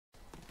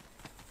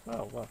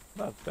Oh, well,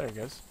 oh, there it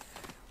goes.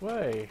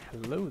 Why,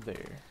 hello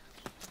there.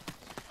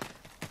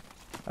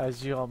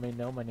 As you all may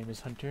know, my name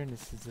is Hunter, and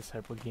this is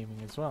Disciple Gaming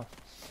as well.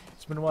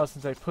 It's been a while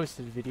since I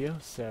posted a video,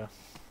 so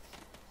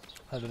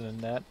other than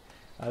that,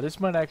 this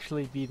might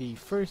actually be the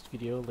first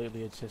video.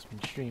 Lately it's just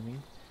been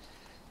streaming.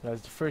 But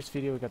as the first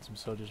video, we got some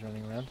soldiers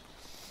running around.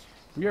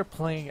 We are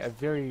playing a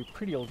very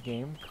pretty old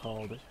game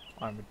called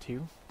Armored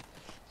 2,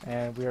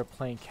 and we are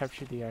playing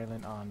Capture the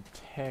Island on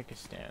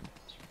Takistan.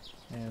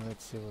 And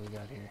let's see what we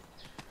got here.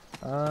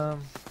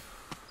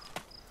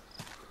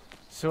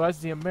 So as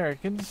the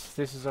Americans,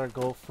 this is our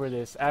goal for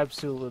this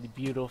absolutely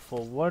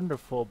beautiful,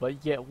 wonderful,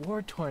 but yet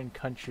war-torn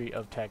country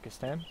of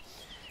Takistan.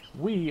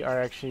 We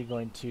are actually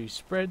going to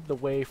spread the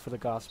way for the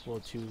gospel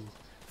to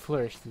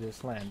flourish through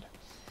this land.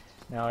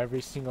 Now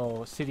every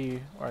single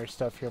city or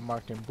stuff here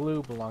marked in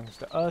blue belongs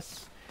to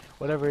us.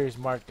 Whatever is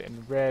marked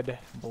in red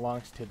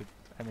belongs to the,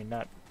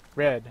 not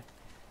red,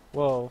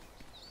 well,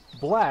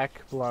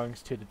 black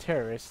belongs to the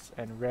terrorists,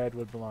 and red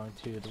would belong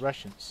to the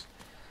Russians.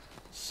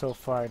 So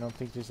far, I don't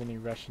think there's any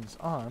Russians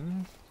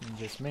on,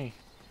 just me.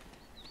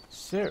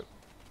 So,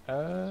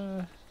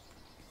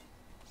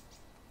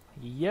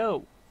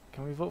 yo,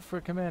 can we vote for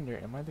a commander?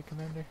 Am I the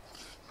commander?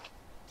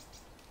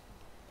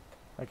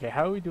 Okay,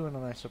 how are we doing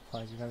on our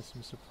supplies? We got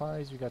some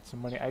supplies, we got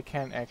some money. I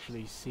can't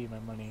actually see my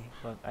money,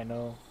 but I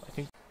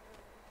think...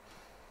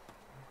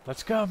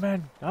 Let's go,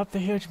 man! Up the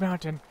huge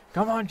mountain!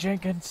 Come on,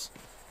 Jenkins!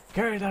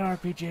 Carry that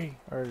RPG!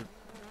 Or... you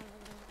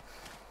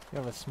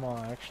have a small,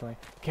 actually.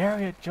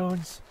 Carry it,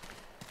 Jones!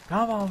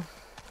 Come on!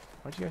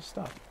 Why'd you guys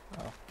stop?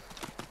 Oh.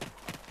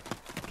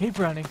 Keep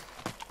running!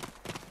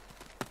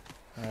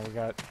 Alright, we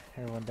got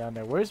everyone down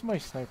there. Where's my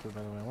sniper,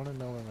 by the way? I want to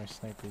know where my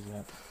sniper's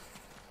at.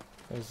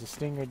 There's the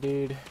stinger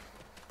dude.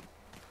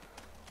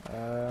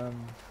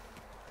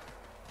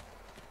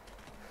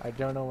 I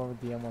don't know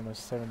what the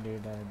M107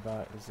 dude that I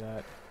bought is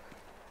at.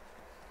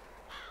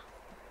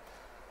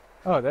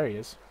 Oh, there he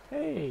is.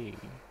 Hey!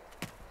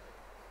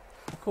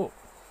 Cool.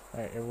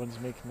 Alright, everyone's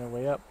making their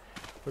way up.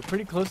 We're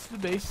pretty close to the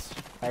base.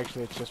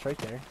 Actually, it's just right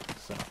there.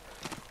 So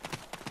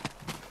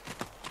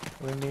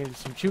we're gonna need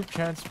some troop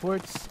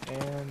transports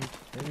and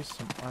maybe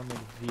some armored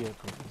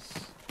vehicles.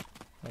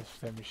 If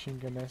that machine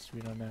gun nest,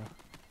 we don't know.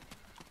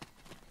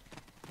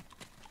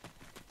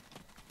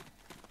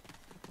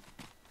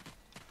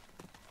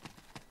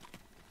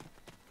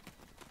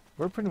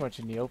 We're pretty much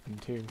in the open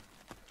too.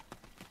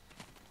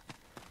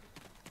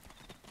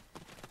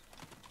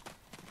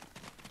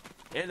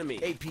 Enemy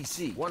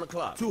APC, 1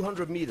 o'clock,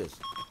 200 meters.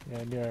 Yeah,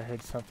 I knew I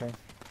heard something.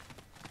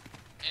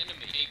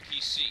 Enemy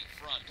APC,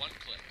 front, 1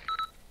 click.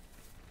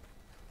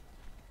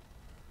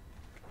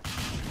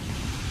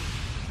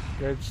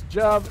 Good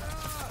job.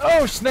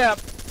 Oh, snap!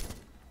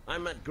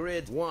 I'm at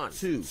grid 1,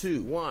 2,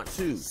 2, 1,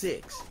 2,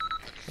 6.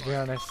 To be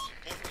honest,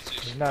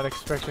 I was not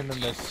expecting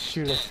them to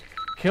shoot us.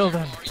 Kill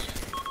them.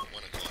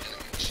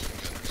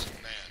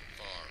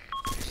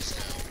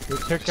 We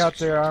took out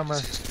their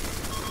armor.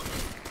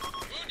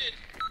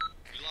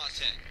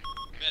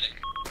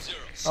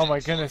 Oh my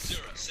goodness.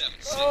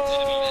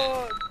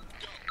 Oh!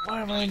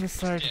 Why am I on this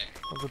side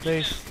of the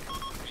base?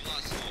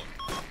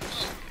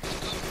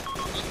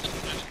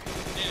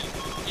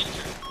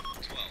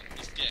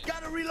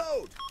 Gotta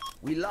reload!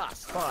 We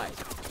lost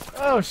 5.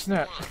 Oh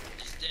snap!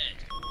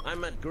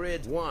 I'm at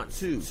grid 1,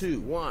 2, 2,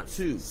 1,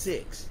 2,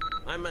 6.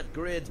 I'm at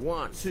grid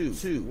 1, 2,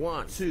 2,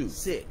 1, 2,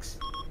 6.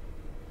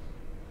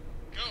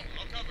 Go,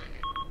 I'll cover.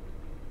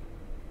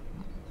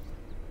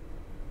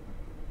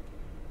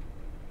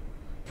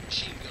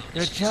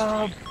 Good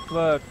job,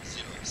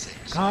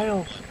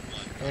 Kyle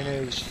and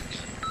his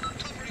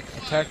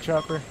attack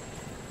chopper.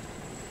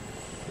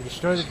 We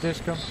destroyed the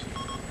disco.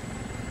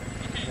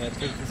 Yeah,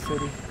 take the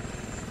city.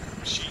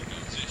 Machine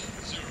guns in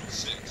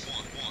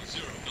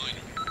 06110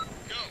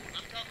 Go,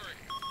 I'm covering.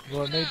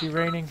 Well, it may be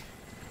raining. We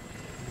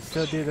can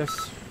still do this.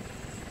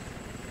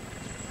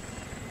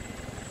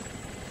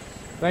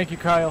 Thank you,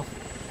 Kyle.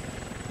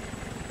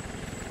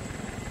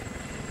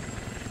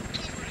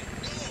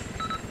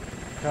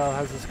 Kyle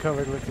has us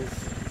covered with his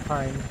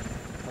hind.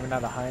 I mean,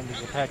 not a hind,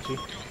 his Apache.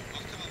 Go,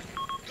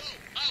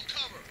 I'll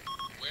cover.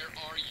 Where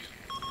are you?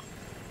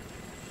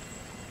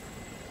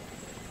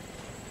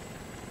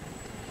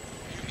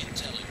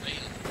 Intel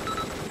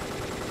available.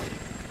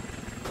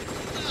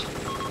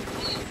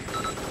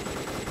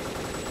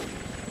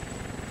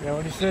 Yeah,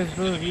 when he says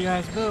move, you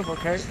guys move,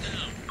 okay?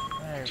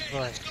 Alright,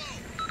 boy.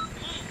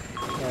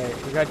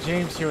 Alright, we got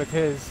James here with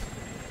his.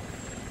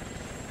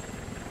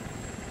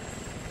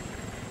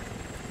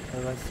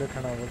 Everyone's still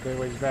kind of a bit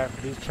ways back,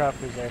 but these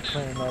choppers are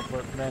clearing up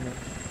what men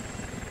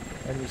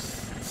and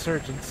these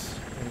insurgents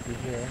going to be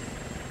here.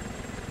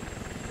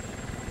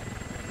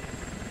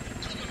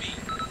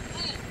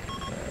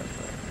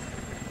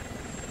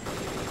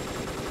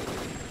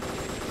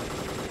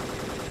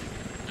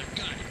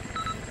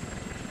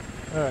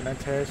 Oh, an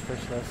anti-air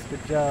specialist.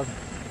 Good job.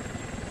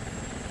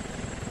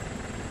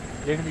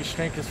 The enemy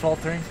strength is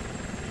faltering.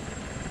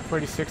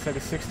 46 out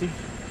of 60.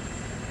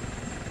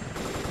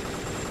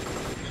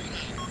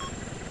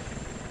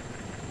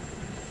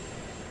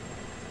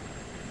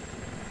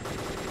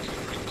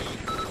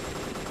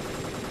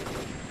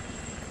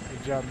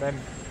 Good job, men.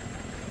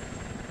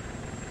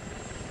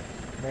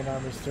 Main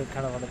armor's still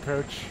kind of on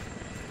approach.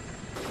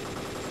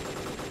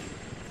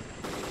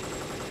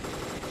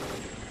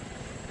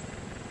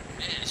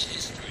 Match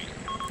history.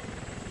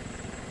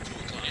 2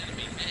 o'clock.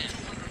 Enemy man.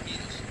 200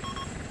 meters.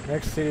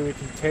 Next city we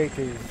can take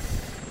is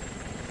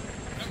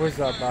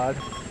Fuzabad.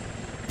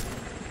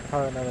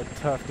 Probably another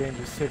tough,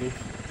 dangerous city.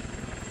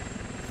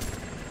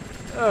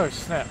 Oh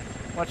snap!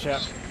 Watch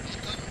out.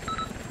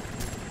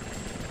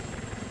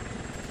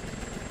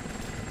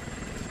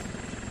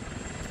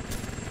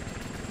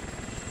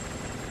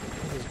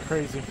 This is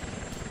crazy.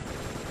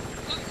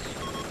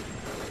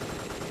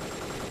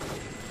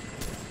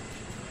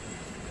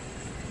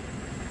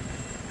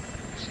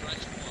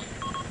 Stretch 1.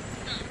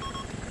 Now.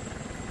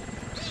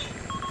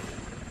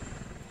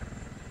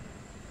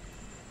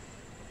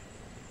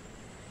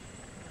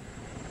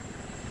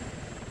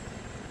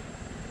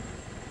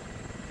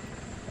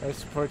 Go. Our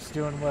support's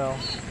doing well.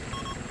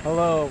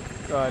 Hello,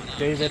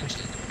 David.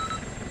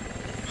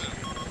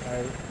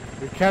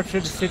 We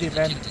captured the city,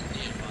 men.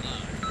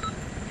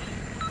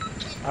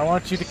 I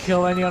want you to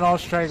kill any and all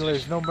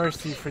stragglers. No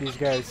mercy for these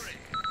guys.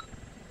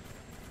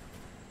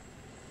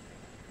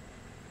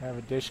 I have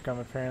a dish gum,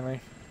 apparently.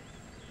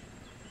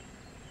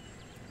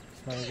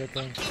 It's not a good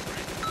thing.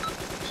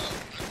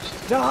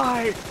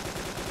 Die!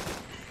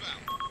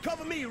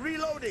 Cover me,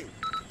 reloading.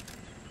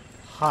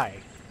 Hi.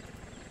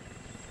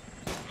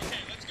 Okay,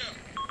 let's go.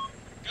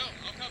 Go,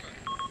 I'll cover.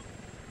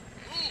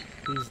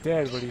 Move. He's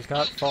dead, but he's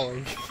not falling.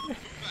 Move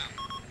out.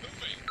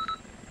 Moving.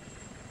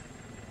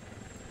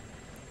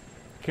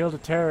 Killed a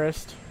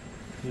terrorist.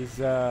 He's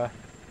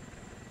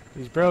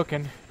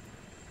broken,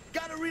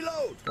 Gotta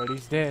reload. but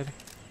he's dead.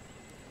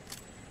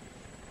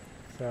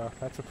 So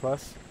that's a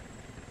plus.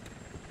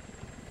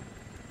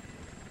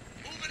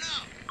 Moving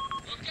out.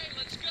 Okay,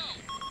 let's go.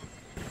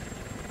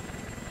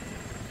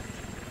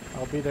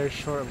 I'll be there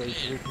shortly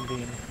to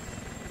reconvene.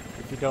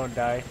 If you don't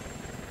die,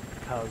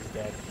 Kyle's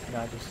dead.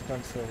 No, just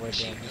don't say a word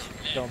to him. Just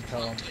don't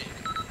tell him.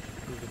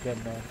 He's a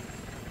dead man.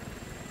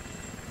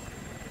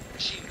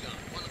 Machine gun.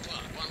 1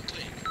 o'clock. 1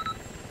 click.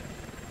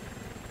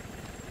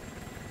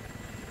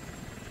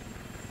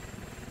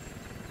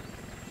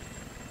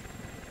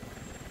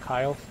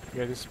 Kyle,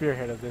 you're the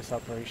spearhead of this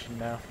operation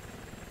now.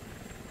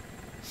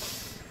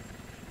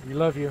 We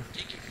love you.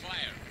 Taking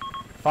fire.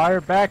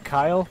 Fire back,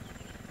 Kyle!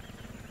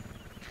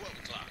 12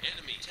 o'clock.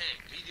 Enemy tank.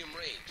 Medium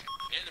range.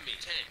 Enemy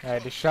tank.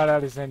 Alright, just shot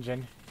out his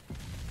engine.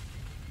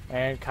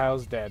 And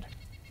Kyle's dead.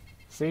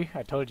 See?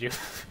 I told you.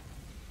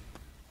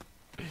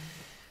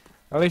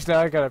 At least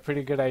now I got a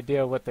pretty good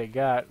idea of what they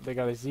got. They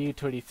got a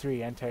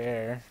Z-23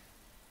 anti-air.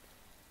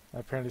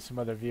 Apparently some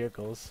other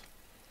vehicles.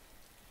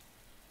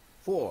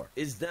 4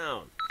 is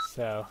down.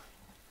 So,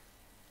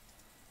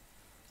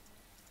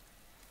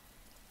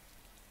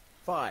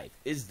 5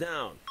 is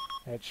down.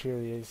 that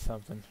surely is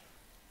something.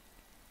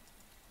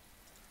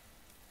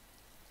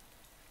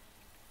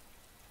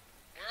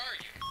 Where are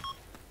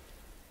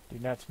you?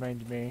 Do not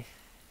mind me.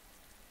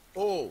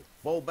 Oh,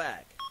 fall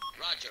back.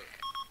 Roger.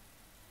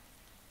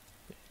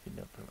 You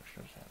know pretty much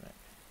knows how that.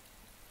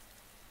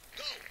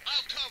 Go.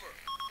 I'll cover.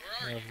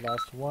 Where are you? I've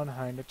lost one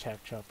Hind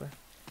attack chopper.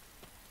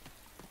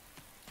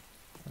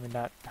 I mean,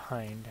 not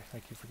Hind. I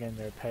keep forgetting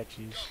they're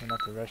Apaches. They're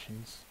not the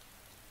Russians.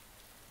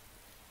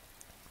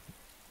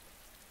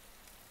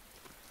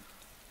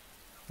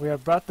 We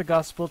have brought the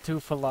gospel to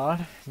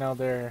Falad. Now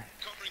they're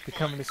Covering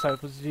becoming fire.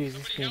 disciples of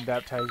Jesus, being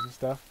baptized and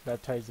stuff.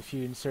 Baptized a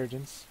few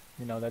insurgents,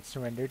 you know, that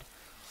surrendered.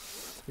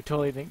 We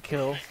totally didn't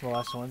kill the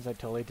last ones. I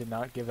totally did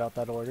not give out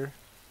that order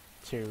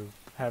to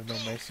have no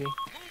mercy. Move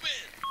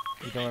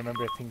in. You don't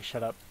remember things,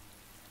 shut up.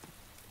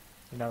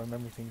 You not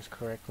remember things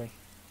correctly.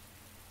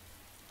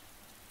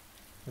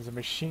 There's a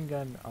machine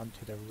gun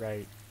onto the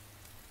right.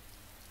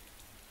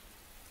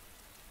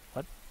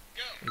 What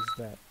Go. is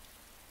that?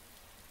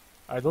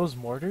 Are those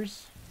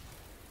mortars?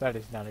 That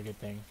is not a good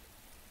thing.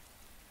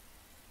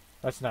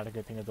 That's not a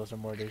good thing if those are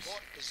mortars.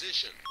 Report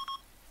position.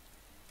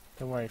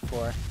 Don't worry,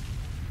 4.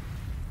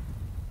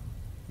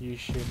 You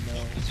should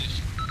know.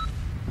 Position.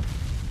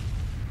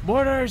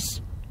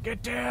 Mortars!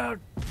 Get down!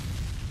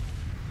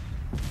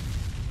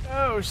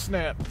 Oh,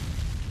 snap.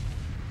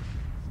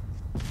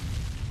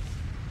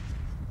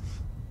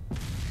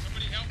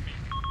 Somebody help me.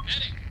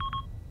 Medic.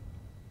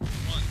 1.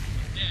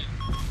 Dead.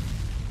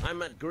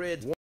 I'm at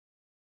grid 1.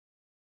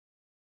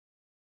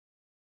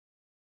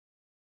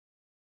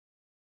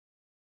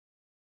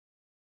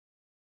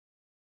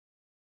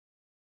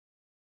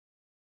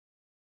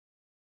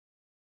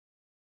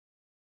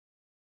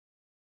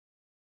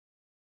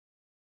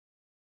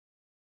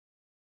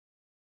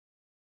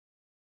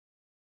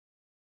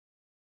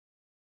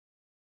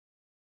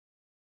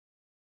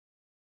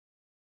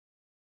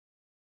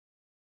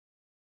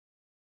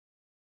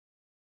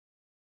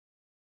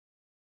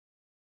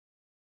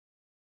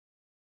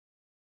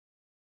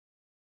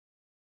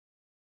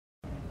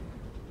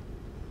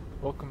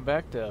 Welcome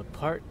back to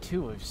part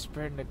 2 of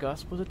spreading the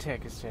gospel to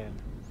Takistan.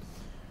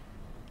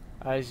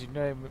 As you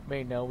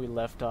may know, we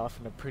left off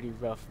in a pretty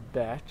rough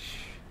batch.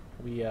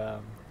 We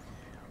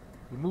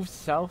moved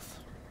south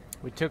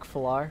We took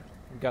Falar.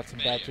 We got some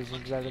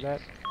baptisms out of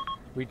that.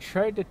 We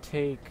tried to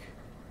take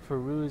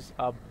Firuz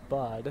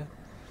Abad,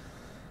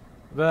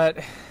 but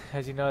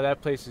as you know,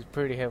 that place is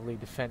pretty heavily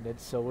defended,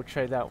 so we'll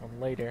try that one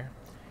later.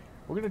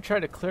 We're going to try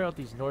to clear out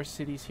these north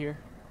cities here.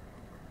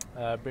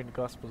 Bring the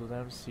gospel to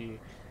them. See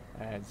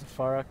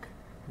Zafarak,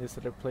 this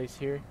other place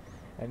here.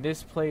 And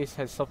this place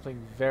has something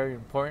very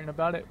important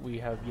about it. We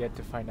have yet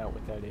to find out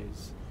what that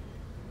is.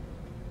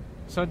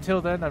 So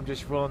until then, I'm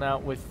just rolling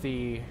out with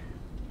the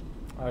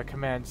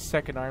Command's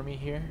 2nd Army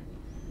here.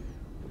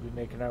 We'll be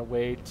making our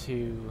way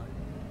to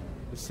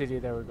the city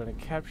that we're going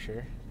to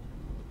capture.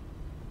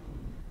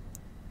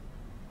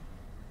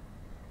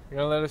 You're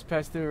going to let us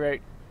pass through,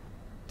 right,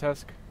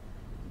 Tusk?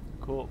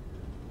 Cool.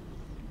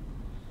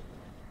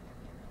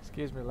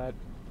 Excuse me, lad.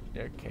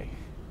 Okay.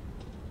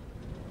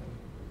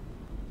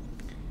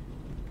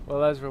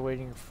 Well, as we're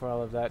waiting for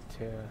all of that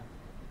to...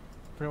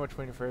 pretty much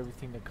waiting for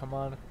everything to come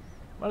on,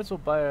 might as well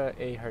buy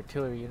a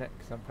artillery unit,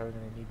 because I'm probably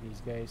going to need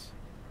these guys.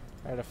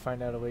 I gotta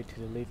find out a way to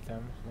delete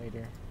them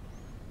later.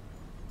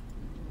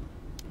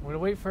 I'm going to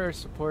wait for our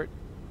support.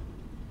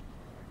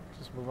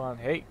 Just move on.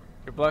 Hey,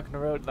 you're blocking the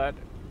road, lad.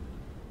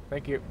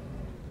 Thank you.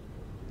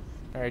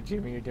 Alright,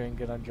 Jimmy, you're doing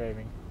good on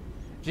driving.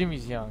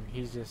 Jimmy's young.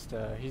 He's just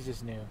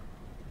new.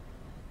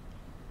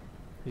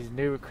 He's a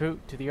new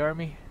recruit to the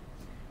army.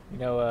 You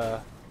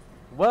know,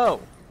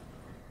 whoa!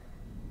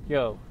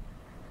 Yo.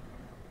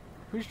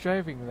 Who's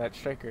driving that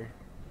striker?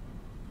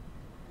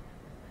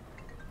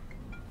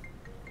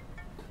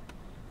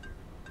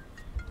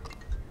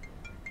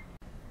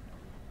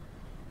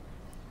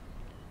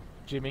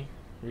 Jimmy,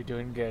 you're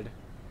doing good.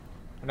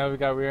 I know we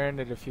got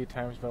rear-ended a few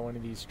times by one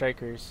of these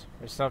strikers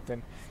or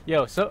something.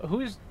 Yo, so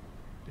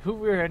who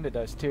rear-ended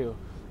us too?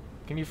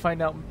 Can you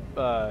find out,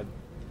 what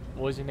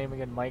was your name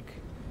again, Mike?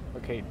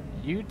 Okay,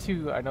 you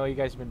two, I know you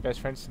guys have been best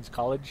friends since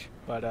college,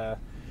 but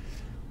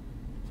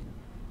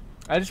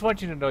I just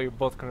want you to know you're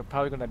both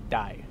probably gonna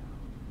die.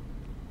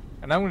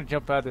 And I'm gonna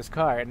jump out of this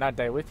car and not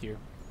die with you.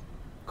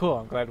 Cool,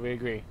 I'm glad we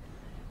agree.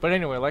 But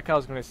anyway, like I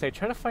was gonna say,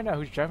 try to find out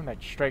who's driving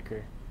that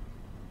striker.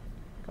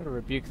 Gotta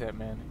rebuke that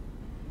man.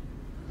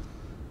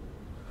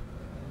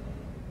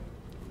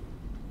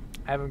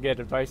 Have him get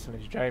advice on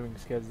his driving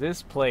skills.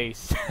 This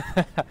place...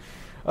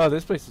 oh,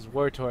 this place is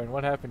war-torn.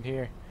 What happened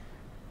here?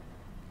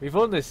 We've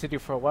owned this city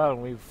for a while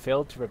and we've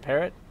failed to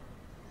repair it.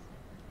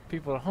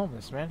 People are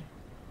homeless, man.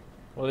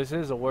 Well, this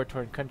is a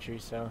war-torn country,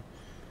 so...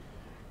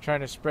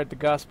 trying to spread the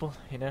gospel,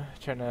 you know?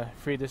 Trying to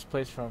free this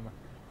place from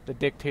the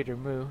dictator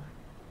Mu.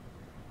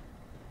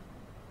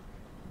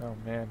 Oh,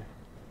 man.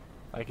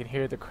 I can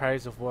hear the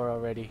cries of war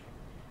already.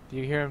 Do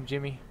you hear him,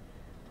 Jimmy?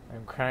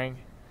 I'm crying.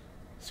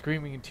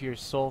 Screaming into your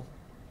soul.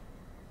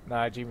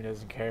 Nah, Jimmy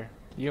doesn't care.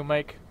 You,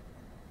 Mike?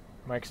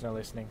 Mike's not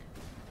listening.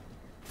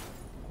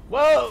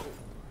 Whoa!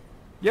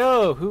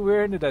 Yo, who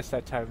rear-ended us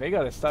that time? They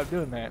gotta stop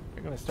doing that.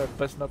 They're gonna start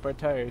busting up our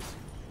tires.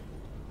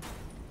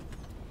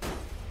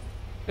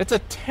 It's a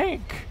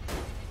tank!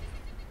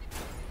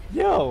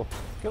 Yo!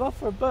 Get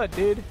off our butt,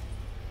 dude!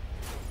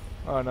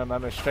 Oh, no,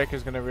 the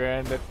striker's gonna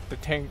rear-end the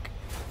tank.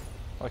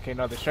 Okay,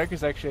 no, the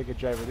striker's actually a good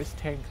driver. This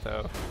tank,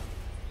 though.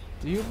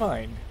 Do you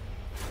mind?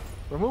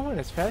 We're moving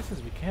as fast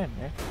as we can,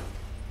 man.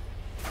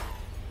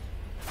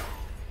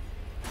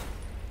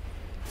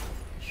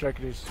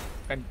 Striker just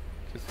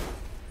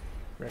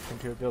wrecked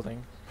into a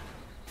building.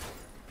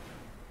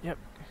 Yep.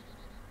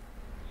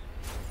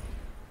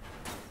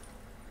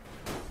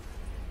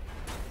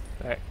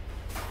 Alright.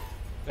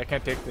 I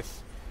can't take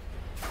this.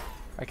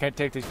 I can't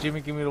take this.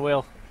 Jimmy, give me the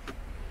wheel.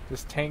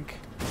 This tank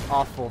is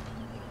awful.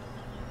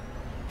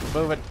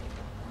 Move it.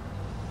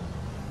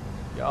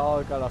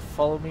 Y'all gotta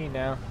follow me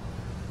now.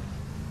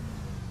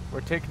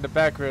 We're taking the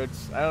back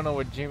roads. I don't know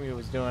what Jimmy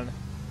was doing.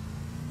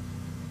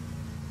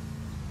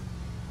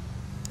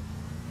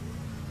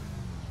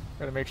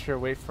 Gotta make sure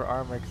wait for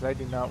armor because I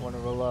do not want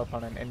to roll up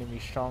on an enemy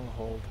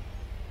stronghold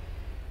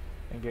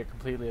and get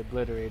completely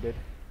obliterated.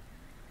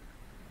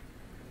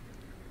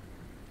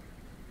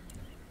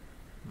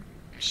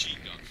 Machine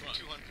gun front.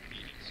 200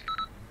 meters.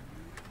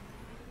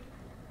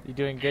 You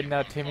doing good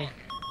now, Timmy?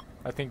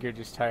 I think you're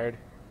just tired.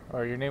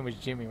 Or your name was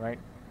Jimmy, right?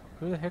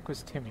 Who the heck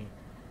was Timmy?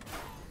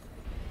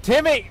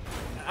 Timmy!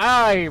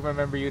 I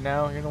remember you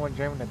now. You're the one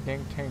driving that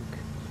dang tank.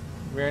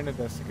 Rear-ended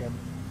us again.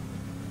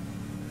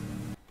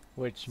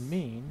 Which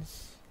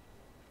means...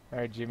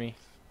 Alright, Jimmy.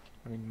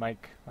 I mean,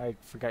 Mike. I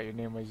forgot your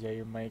name was. Yeah,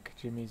 you're Mike.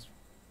 Jimmy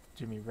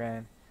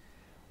ran.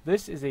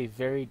 This is a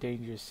very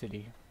dangerous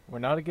city. We're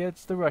not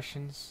against the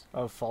Russians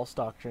of false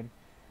doctrine.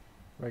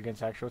 We're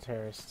against actual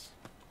terrorists.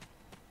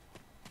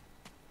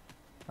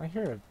 I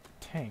hear a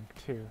tank,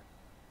 too.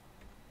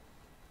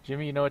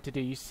 Jimmy, you know what to do.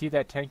 You see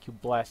that tank, you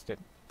blast it.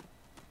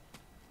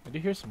 I do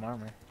hear some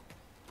armor.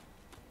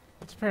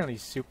 It's apparently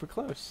super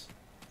close.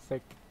 It's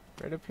like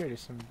right up here.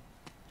 There's some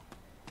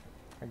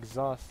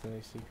exhaust that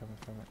I see coming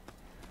from it.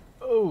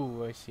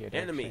 Oh, I see it.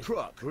 Enemy actually.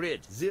 truck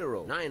grid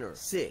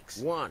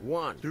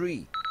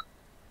 0906113.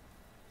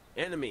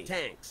 Enemy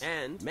tanks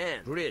and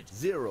man grid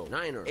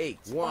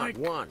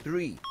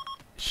 0908113.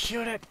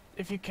 Shoot it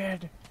if you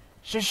can.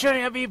 She's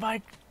shooting at me,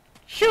 Mike.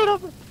 Shoot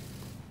him!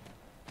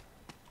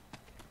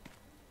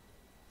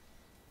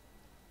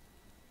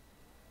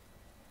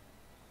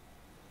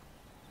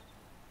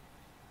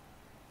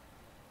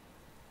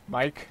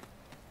 Mike,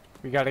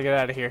 we gotta get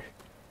out of here.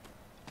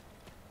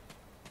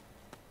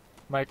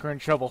 Mike, we're in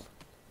trouble.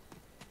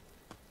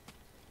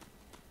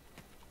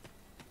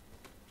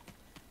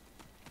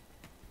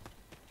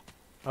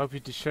 I hope you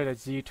destroy that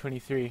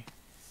ZU-23.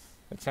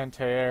 That's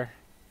anti-air.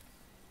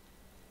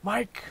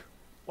 Mike!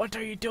 What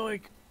are you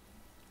doing?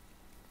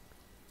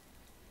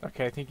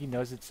 Okay, I think he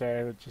knows it's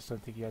there. I just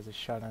don't think he has a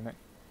shot on it.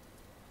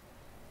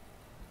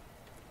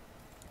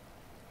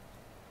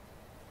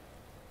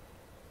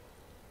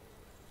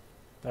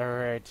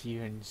 Alright,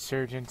 you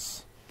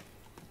insurgents.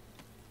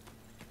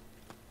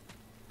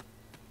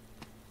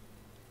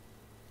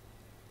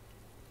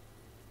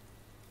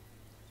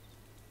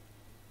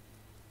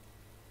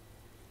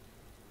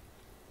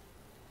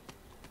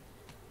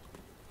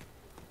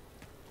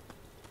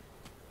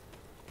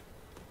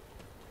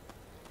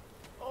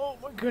 Oh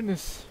my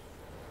goodness.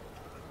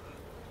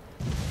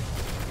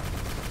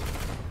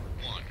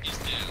 One is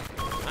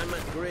down. I'm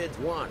at grid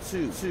 1,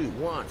 2, 2,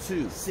 1,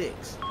 2,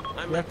 6.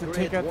 I'm You have at to grid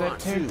take out 1, that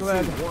tank, 2,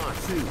 lad. 2, 1,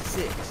 2,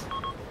 6.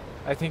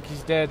 I think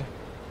he's dead.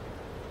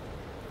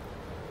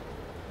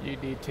 You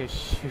need to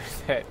shoot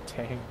that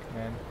tank,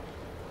 man.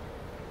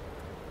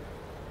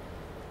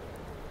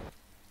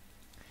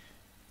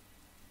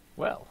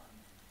 Well,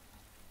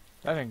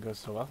 that didn't go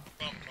so well.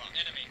 12 o'clock.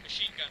 Enemy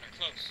machine gunner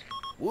close.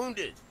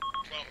 Wounded.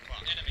 12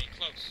 o'clock. Enemy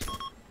close.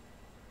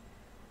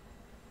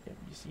 Yep,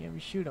 you see him, you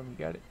shoot him,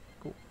 you got it.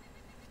 Cool.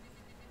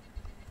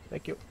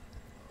 Thank you.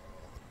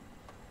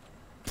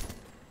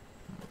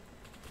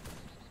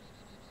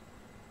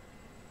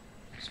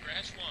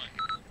 Scratch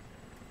one.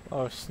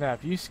 Oh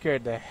snap, you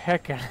scared the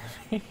heck out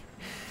of me.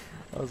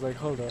 I was like,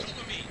 hold up.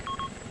 Cover me.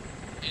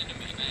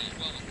 Enemy man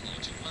 12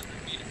 o'clock.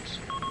 200 meters.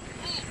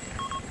 Move.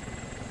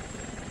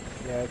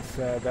 Yeah, it's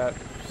that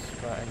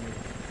spot I need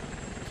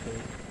to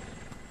take.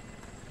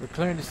 We're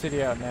clearing the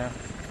city out now.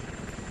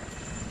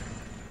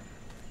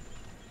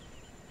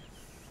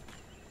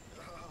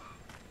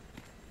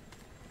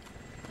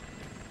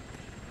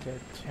 That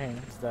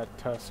tank's that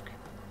tusk.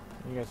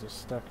 You guys are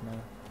stuck now.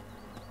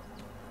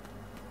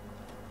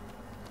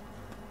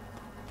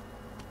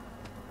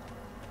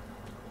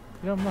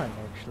 You don't mind,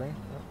 actually.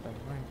 Oh, never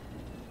mind.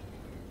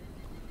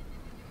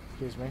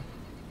 Excuse me.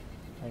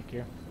 Thank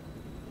you.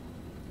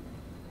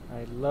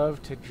 I'd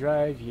love to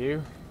drive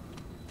you.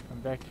 I'm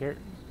back here.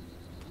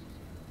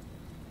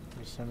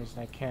 For some reason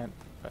I can't,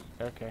 but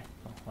okay.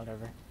 Well,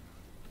 whatever.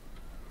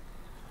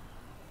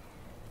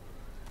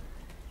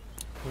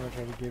 We'll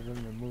try to give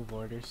them remove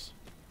orders.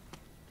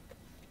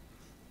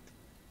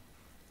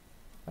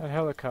 That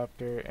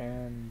helicopter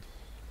and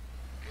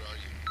Where are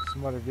you?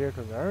 some other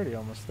vehicles are already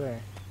almost there.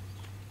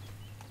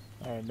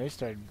 Alright, they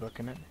started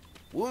booking it.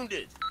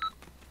 Wounded.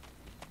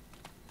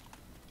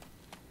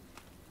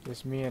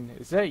 Just me and...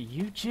 Is that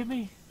you,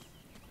 Jimmy?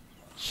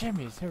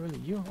 Jimmy, is that really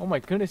you? Oh my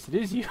goodness, it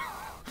is you!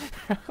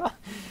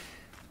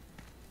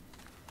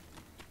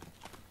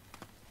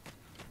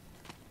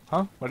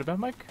 Huh? What about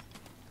Mike?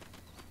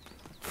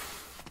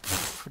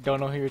 Don't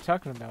know who you're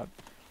talking about.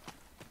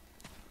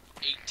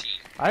 18.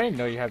 I didn't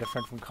know you had a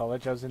friend from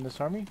college. I was in this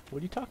army. What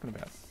are you talking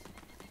about?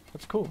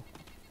 That's cool.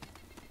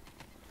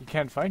 You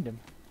can't find him.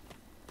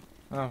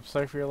 Oh,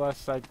 sorry for your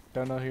loss. I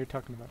don't know who you're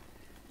talking about.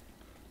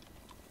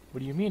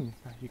 What do you mean?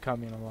 You caught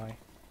me in a lie.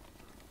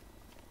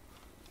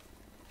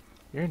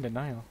 You're in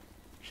denial.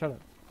 Shut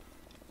up.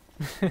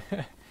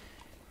 We're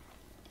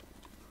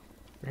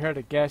here at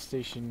a gas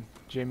station,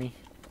 Jimmy.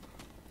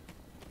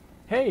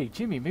 Hey,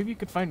 Jimmy, maybe you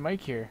could find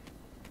Mike here.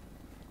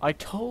 I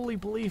totally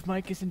believe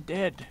Mike isn't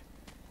dead.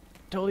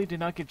 Totally did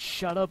not get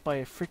shot up by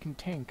a freaking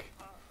tank.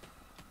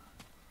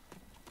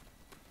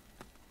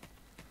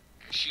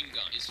 Machine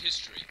gun is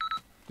history.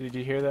 Did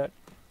you hear that?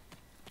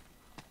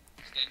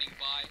 Standing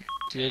by.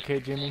 You 10, okay,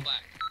 Jimmy? Fall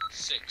back.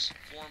 6.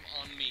 Form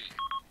on me.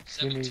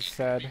 Jimmy's 17.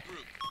 sad.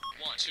 Regroup.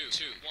 1 2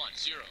 2 1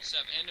 0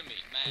 7. Enemy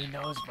man. He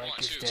knows Mike 1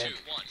 is 2 dead. 2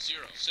 1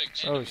 0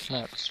 6. Oh, Enemy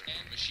snap. officer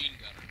and machine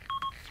gunner.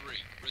 3.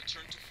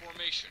 Return to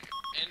formation.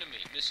 Enemy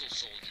missile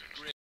soldier.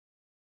 Grid.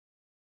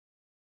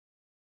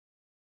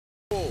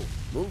 Oh,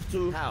 move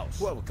to house.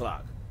 12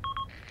 o'clock.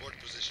 Report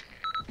position.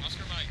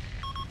 Oscar Mike.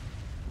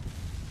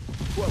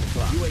 12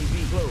 o'clock.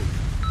 UAV closed.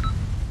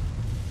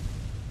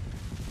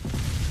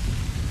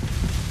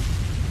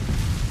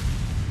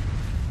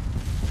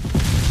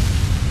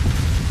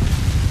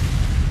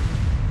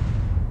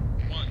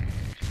 One.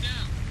 It's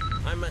down.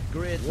 I'm at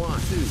grid 1,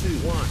 2,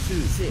 2, 1,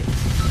 2, 6.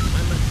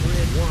 I'm at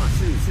grid 1,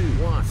 2,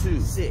 2, 1,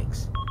 2,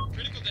 6.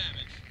 Critical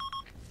damage.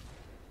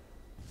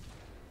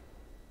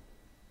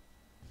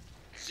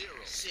 0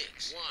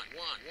 6 1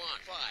 1 1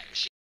 5.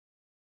 Machine.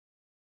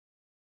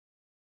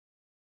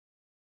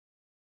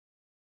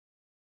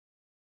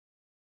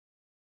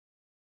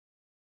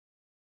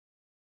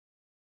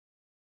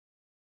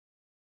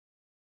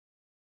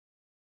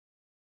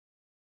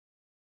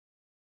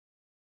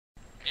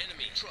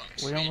 Enemy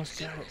trucks. We almost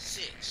got it.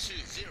 6 2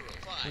 0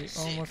 5 We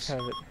 6. almost have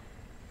it.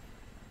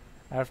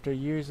 After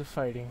years of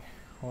fighting,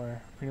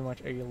 or pretty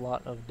much a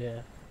lot of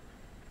death.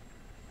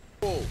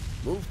 Oh,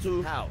 move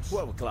to house.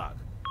 12 o'clock.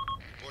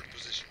 Report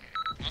position.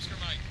 Oscar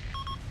Mike.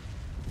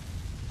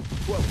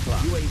 12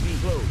 o'clock.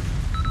 UAV closed.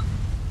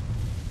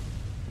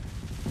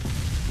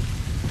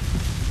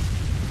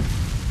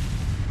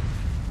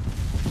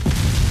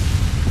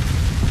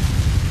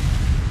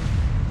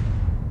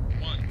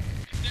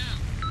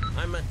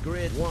 I'm at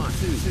grid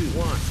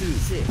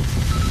 122-126.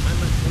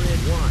 I'm at grid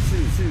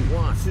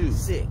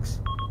 122-126.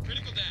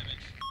 Critical damage.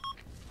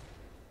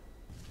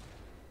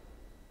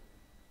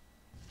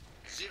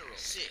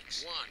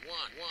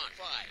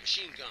 06115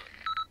 machine gun.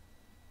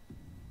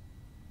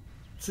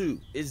 2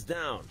 is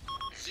down.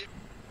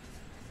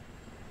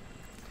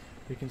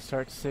 We can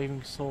start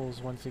saving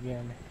souls once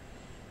again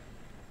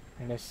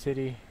in a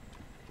city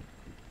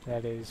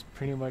that is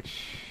pretty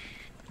much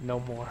no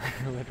more.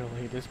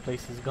 Literally, this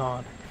place is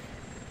gone.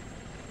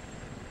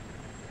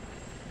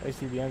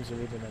 ICBMs are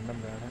reading a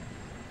number on it.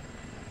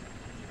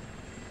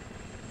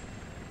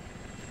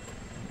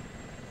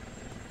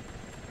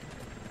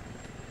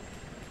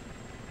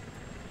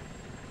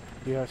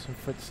 We have some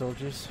foot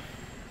soldiers.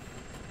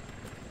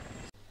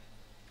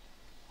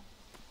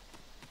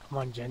 Come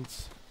on,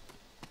 gents.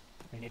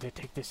 We need to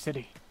take this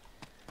city.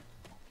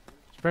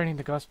 Spreading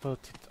the gospel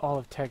to all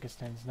of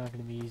Takistan is not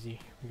going to be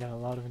easy. We got a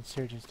lot of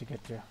insurgents to get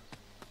through.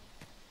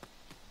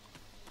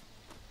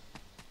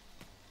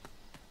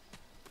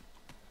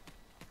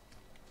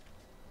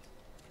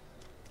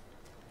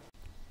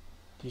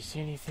 Do you see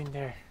anything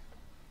there?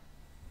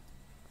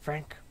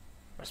 Frank,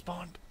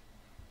 respond.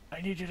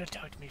 I need you to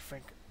talk to me,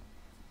 Frank.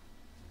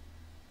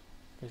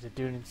 There's a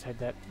dude inside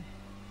that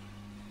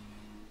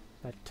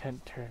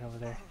tent turret over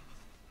there.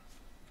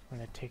 I'm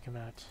gonna take him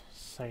out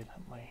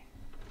silently.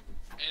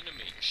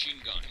 Enemy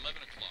machine gun.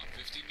 11 o'clock.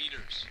 50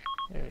 meters.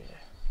 There he is.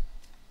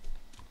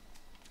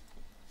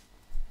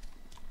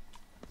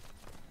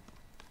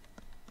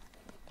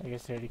 I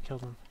guess I already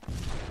killed him.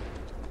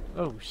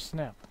 Oh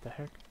snap! What the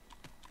heck?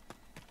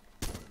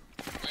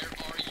 Where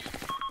are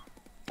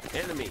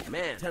you? Enemy,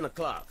 man, 10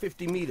 o'clock,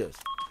 50 meters.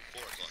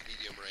 4 o'clock.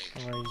 Medium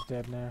range. Oh, he's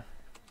dead now.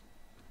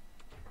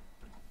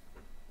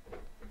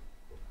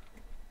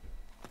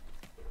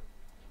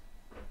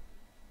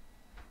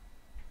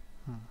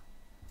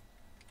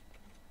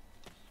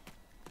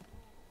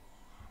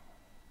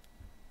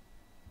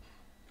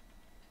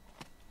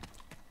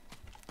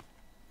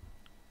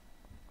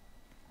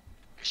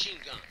 Machine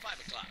gun, 5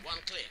 o'clock, 1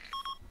 click.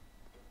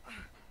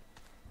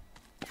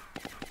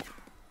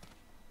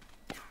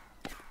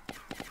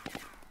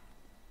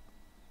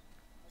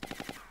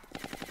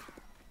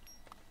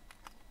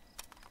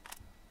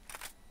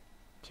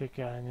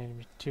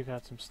 Took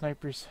out some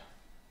snipers.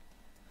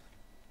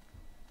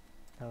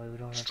 That way we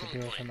don't have to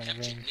deal with them in the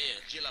range.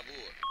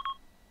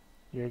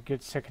 You're a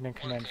good second in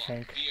command,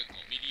 Frank. Vehicle.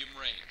 Medium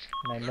range.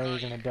 And I know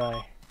you're gonna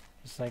die.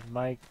 Just like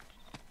Mike,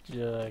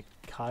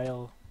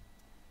 Kyle.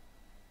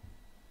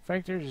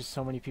 Frank, there's just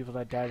so many people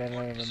that died I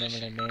don't even remember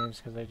their names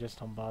because I just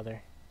don't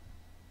bother.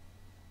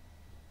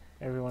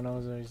 Everyone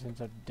else always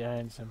ends up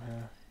dying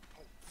somehow.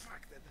 Oh,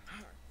 fuck, that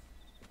hurt.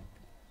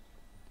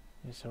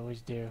 Just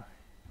always do.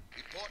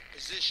 Report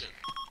position.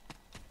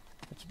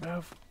 Let's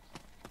move.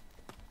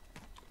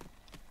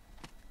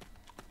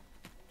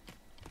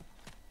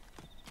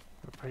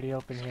 We're pretty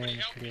open here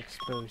and pretty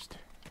exposed.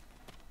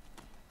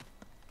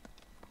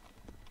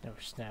 No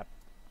snap.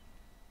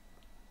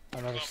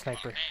 Another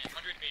sniper.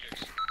 100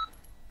 meters.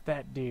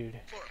 That dude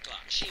 4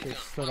 o'clock, machine gun,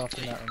 just slid 1 off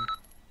the click. mountain.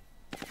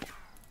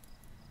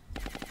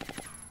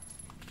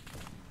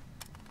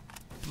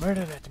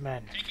 Murder that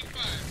man. Taking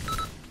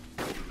fire.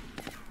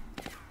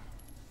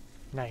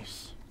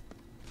 Nice.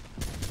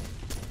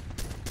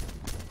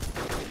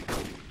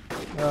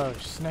 Oh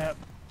snap.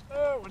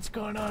 Oh, what's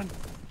going on?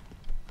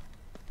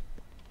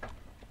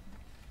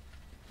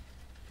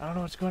 I don't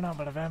know what's going on,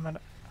 but I'm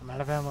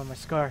out of ammo on my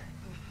scar.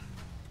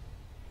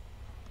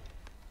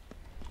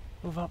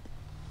 Move up.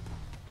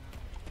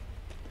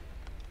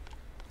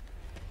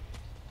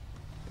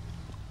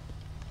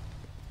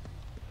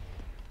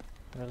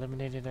 I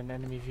eliminated an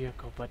enemy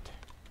vehicle, but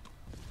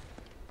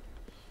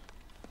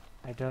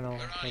I don't know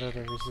what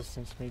other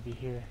resistance may be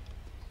here.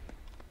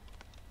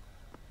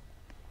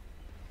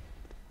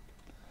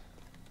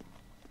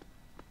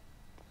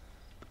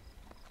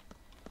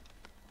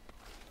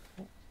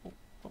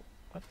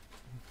 What?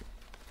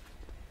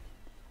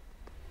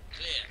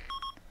 Clear.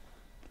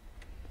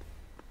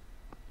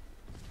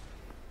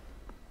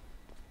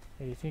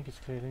 Yeah, you think it's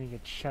clear, then you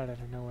get shot out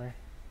of nowhere.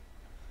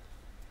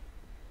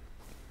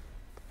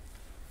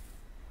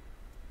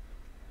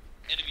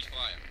 Enemy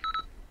fire.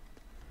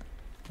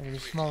 Enemy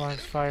small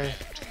arms fire.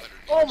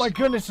 Oh my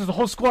goodness, there's a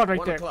whole squad right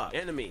 1 there. o'clock,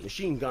 enemy,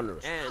 machine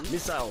gunners, and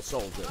missile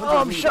soldiers. Oh,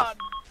 I'm 100 meters. shot.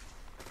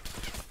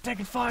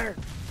 Taking fire.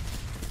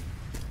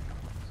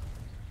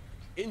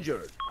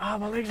 Injured. Ah,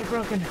 my legs are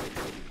broken.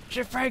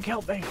 Shit, Frank,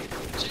 help me.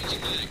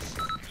 Changing legs.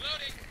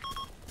 Reloading.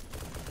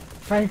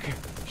 Frank,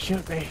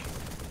 shoot me.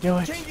 Do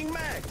it. Changing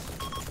mags.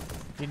 Oh.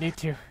 You need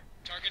to.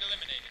 Target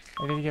eliminated.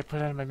 I need to get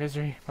put out of my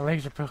misery. My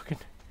legs are broken.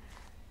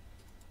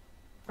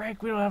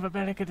 Frank, we don't have a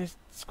medic in this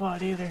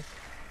squad either.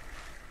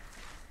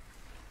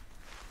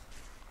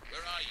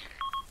 Where are you?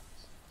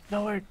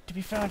 Nowhere to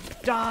be found.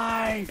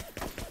 Die!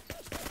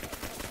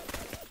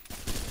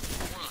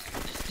 One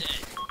is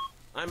dead.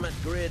 I'm at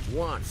grid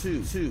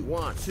 122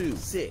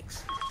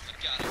 126. I've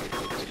got it.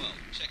 12.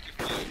 Check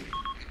your fire.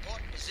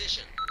 Report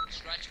position.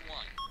 Scratch 1.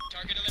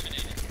 Target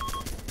eliminated.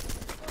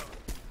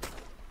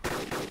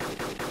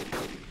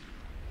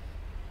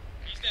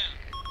 He's down.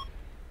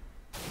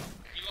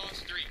 We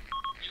lost 3.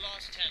 We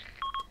lost 10.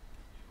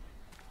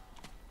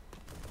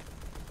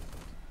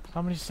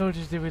 How many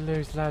soldiers did we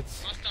lose,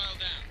 lads? Hostile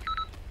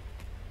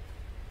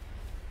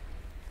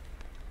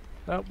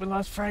down. Oh, we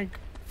lost Frank.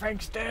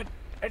 Frank's dead.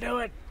 I know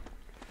it.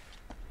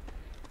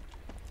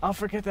 I'll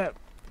forget that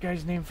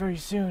guy's name very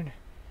soon.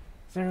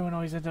 'Cause everyone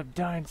always ends up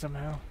dying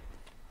somehow.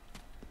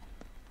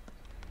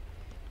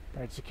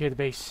 Alright, secure the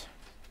base.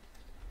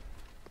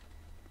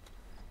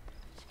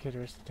 Secure the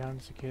rest of the town,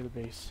 secure the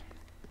base.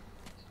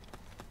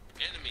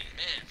 Enemy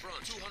man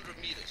front 200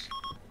 meters.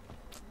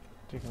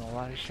 Taking a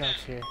lot of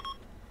shots here.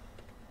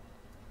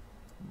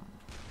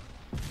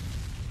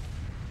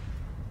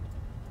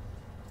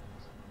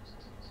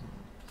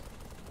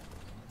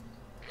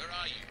 Where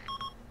are you?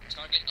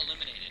 Target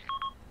eliminated.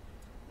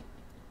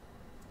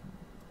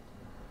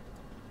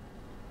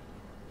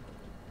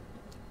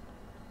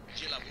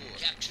 Gilavour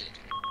captured.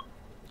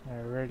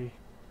 Alrighty.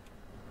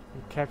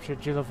 We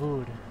captured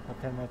Gilavoud. I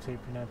think that's how you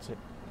pronounce it.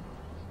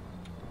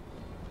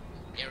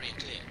 Area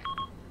clear.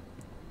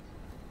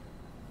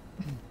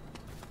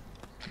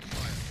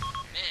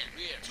 Man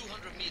rear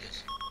 200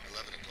 meters.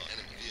 11 o'clock.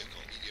 Enemy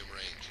vehicle, medium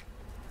range.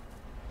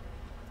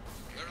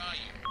 Where are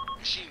you?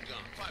 Machine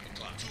gun 5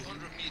 o'clock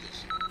 200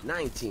 meters.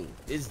 19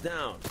 is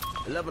down.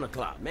 11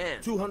 o'clock.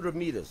 Man, 200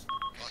 meters.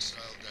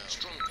 Hostile down.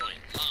 Strong point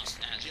lost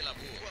at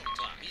Gilavour 12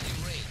 o'clock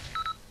medium range.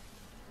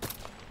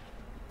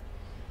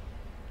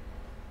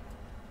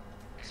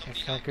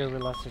 That's not good, we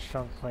lost a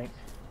strong point.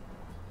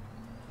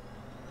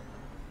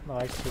 No,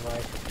 I see why.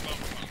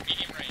 12 o'clock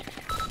medium range.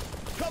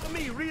 Cover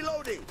me,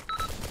 reloading.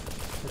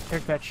 We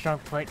took that strong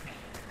point.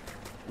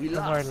 We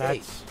Don't worry, lost 8.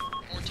 lads.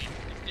 14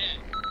 is dead.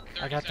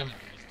 I got them.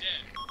 37 is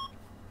dead.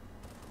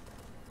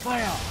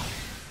 Fire!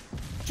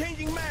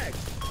 Changing mags.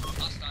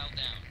 Hostile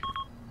down.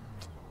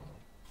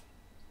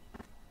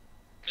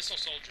 Missile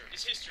soldier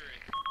is history.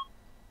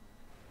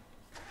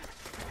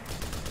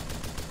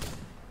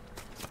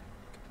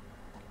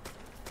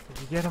 Did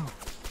you get him?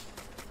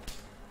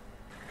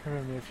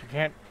 Cover me if you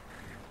can't.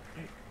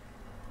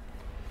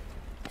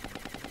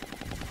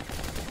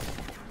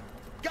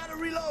 Gotta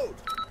reload.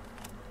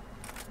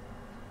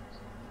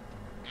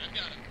 I've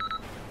got him.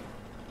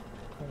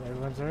 Oh,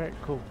 everyone's alright?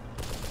 Cool.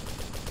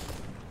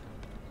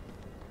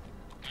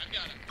 I've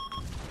got him.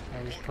 Now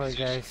these poor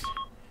guys.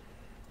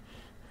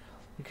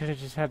 You could have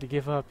just had to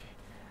give up.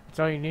 That's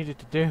all you needed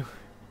to do.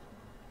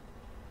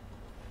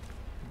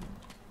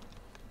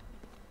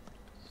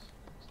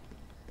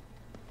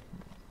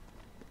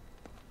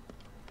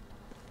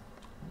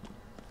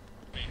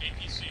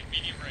 APC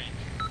medium range.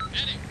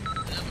 Medic.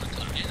 11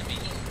 o'clock enemy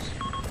loads.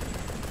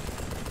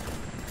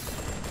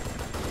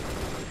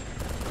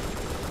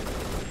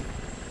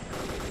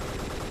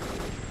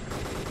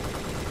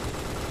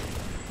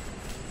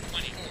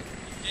 24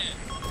 is dead.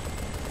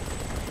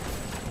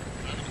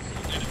 I would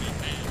include enemy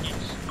man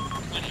use.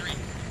 23 is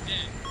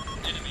dead.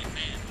 Enemy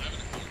man. I would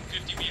include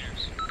 50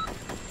 meters.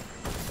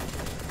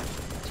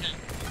 10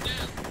 is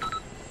down.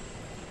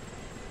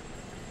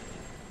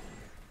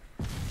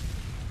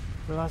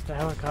 We lost a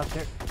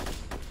helicopter.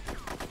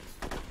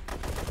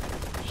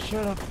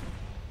 Shut up.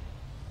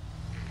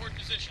 Report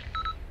position.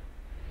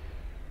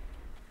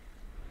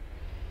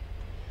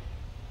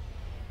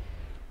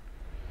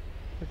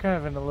 We're kind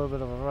of in a little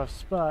bit of a rough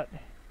spot,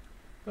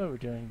 but we're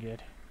doing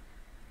good.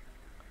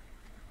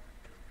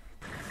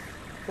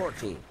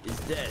 14 is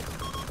dead.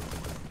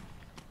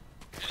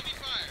 Enemy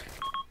fire.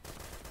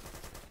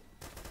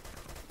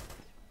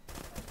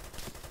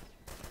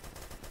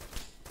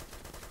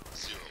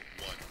 Zero,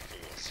 1, 4,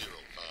 0,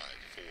 5,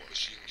 4.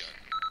 Machine gun.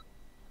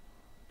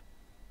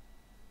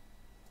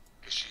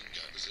 Machine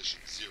gun position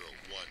 0,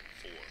 1,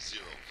 4,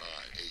 0, 5,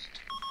 8.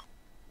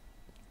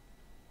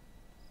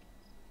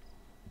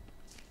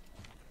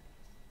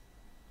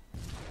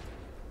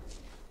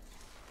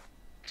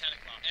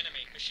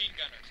 Enemy machine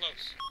gunner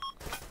close.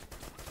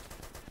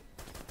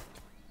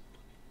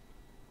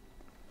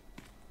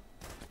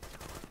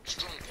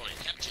 Strong point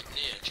captured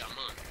near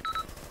Jaman.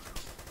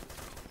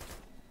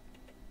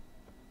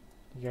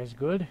 You guys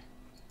good?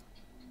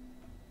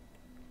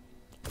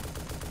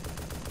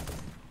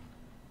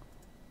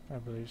 I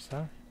believe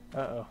so.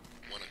 Uh-oh.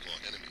 1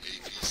 o'clock. Enemy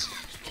APC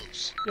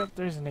close. Yep,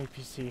 there's an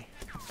APC.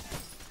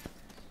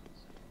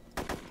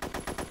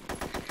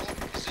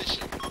 Report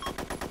position.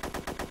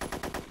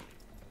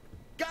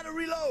 Gotta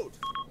reload.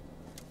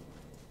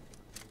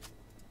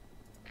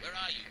 Where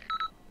are you?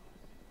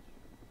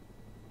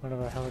 One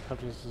of our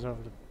helicopters is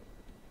over the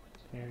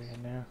area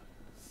now.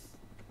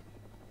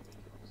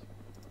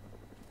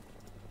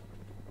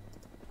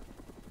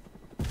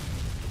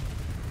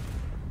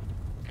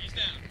 He's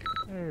down.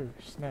 Oh,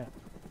 snap.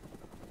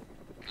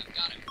 I've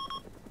got him.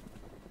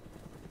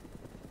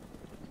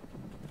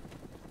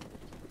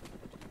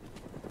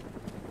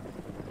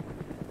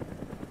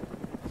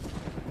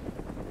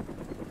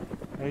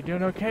 Are you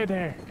doing okay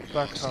there,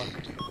 Blackhawk?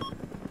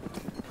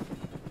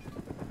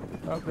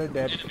 Oh, they're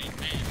dead. Enemy man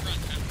front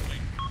halfway.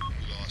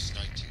 We lost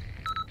 19.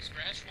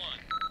 Scratch 1.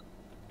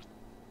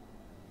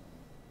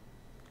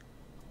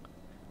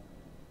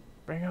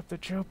 Bring up the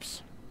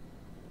troops.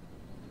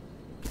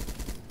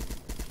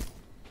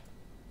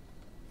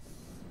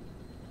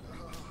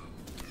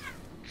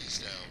 He's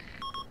down.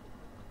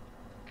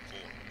 4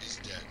 is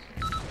dead.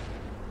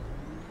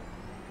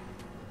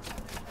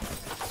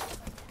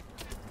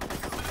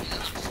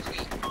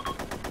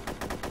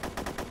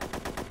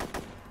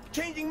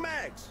 Changing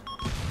mags.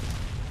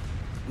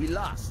 We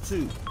lost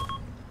 2.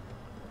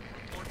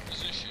 Report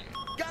position.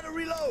 Gotta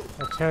reload.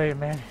 I tell you,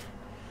 man.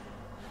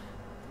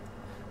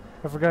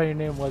 I forgot your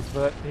name was,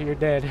 but you're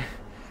dead.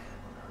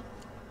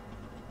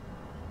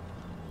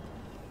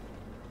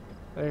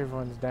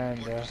 Everyone's dying,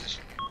 Report bro.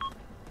 position.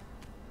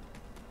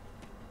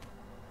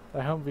 The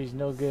Humvee's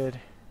no good.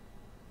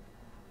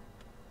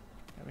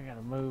 We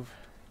gotta move.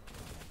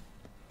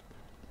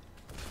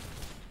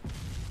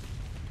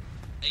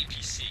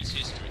 APC's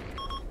history.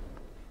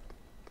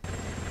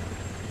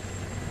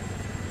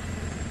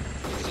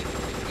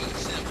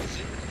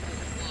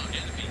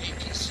 Enemy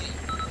APC.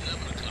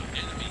 11 o'clock.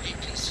 Enemy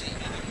APC in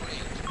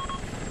range.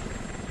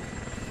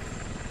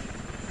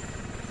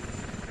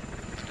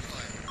 Under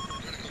fire.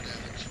 Critical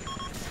damage.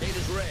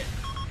 Data's red.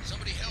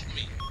 Somebody help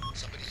me.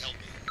 Somebody help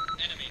me.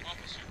 Enemy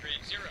officer grid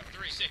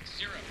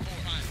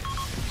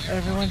 036045.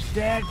 Everyone's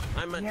dead.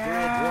 I'm at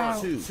Yeah.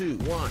 grid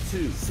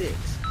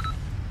 12126.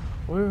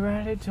 We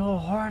ran into a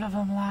horde of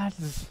them,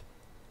 lads.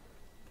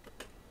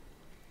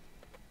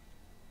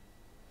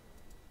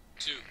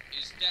 2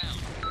 is down.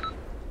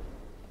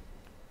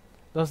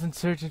 Those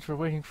insurgents were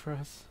waiting for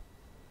us.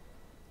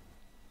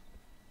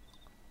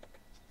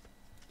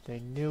 They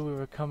knew we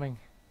were coming.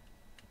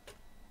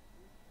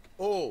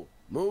 Oh,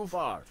 move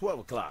far. 12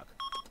 o'clock.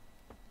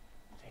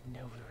 They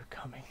knew we were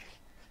coming.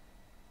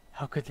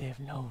 How could they have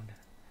known?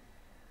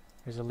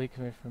 There's a leak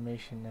of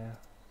information now.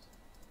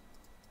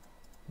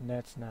 And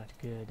that's not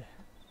good.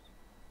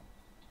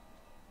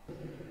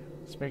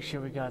 Let's make sure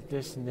we got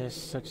this and this,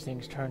 such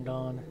things turned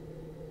on.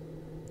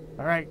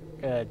 Alright,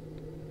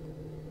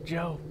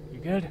 Joe, you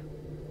good?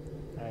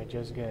 Alright,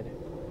 Joe's good.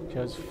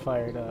 Joe's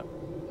fired up.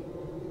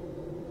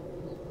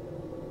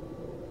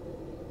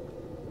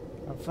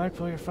 I'm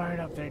thankful you're fired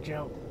up there,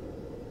 Joe.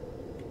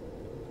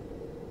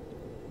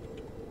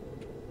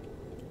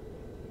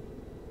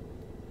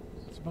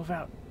 Let's move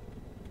out.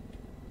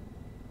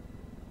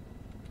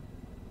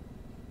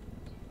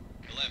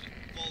 11.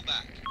 Fall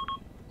back.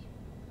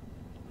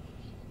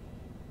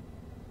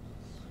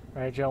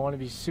 Alright, Joe, I want to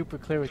be super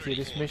clear with you.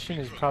 This mission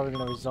is probably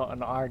going to result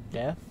in our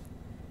death.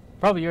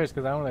 Probably yours,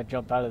 because I want to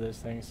jump out of this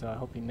thing, so I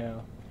hope you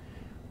know.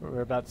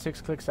 We're about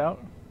 6 clicks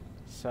out.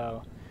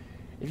 So,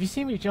 if you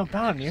see me jump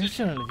out and you're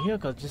still in the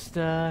vehicle, just,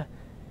 amen.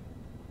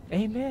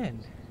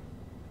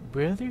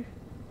 Brother?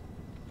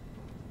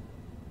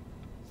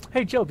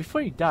 Hey, Joe,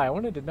 before you die, I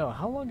wanted to know,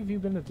 how long have you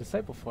been a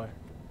disciple for?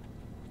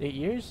 8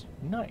 years?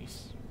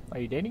 Nice. Are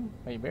you dating?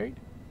 Are you married?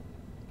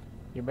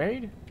 You're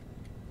married?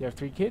 You have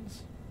 3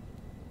 kids?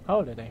 How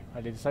old are they?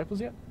 Are they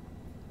disciples yet?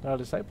 They're all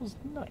disciples?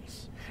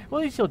 Nice. Well,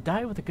 at least you'll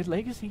die with a good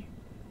legacy.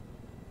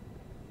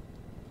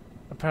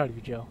 I'm proud of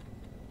you, Joe.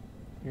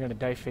 You're gonna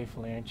die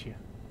faithfully, aren't you?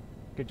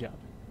 Good job.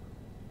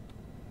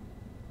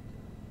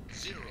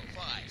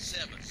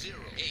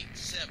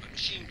 057087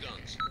 machine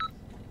guns.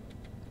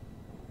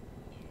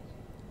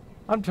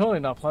 I'm totally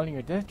not planning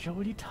your death, Joe.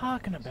 What are you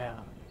talking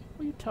about?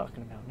 What are you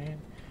talking about, man?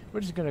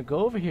 We're just gonna go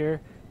over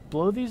here,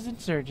 blow these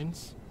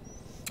insurgents,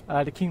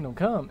 to Kingdom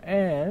Come,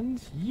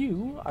 and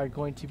you are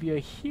going to be a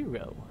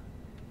hero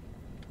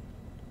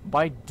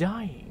by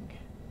dying.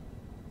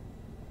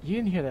 You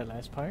didn't hear that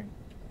last part.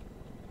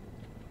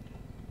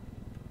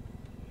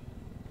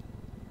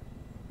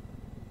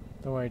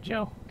 Don't worry,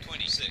 Joe.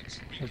 26.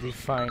 You'll be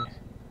fine. 11.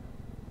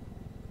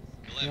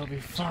 You'll be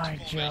Return to fine,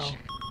 Joe. formation.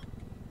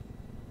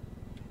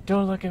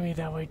 Don't look at me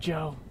that way,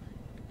 Joe.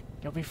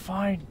 You'll be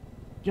fine.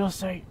 You'll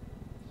say.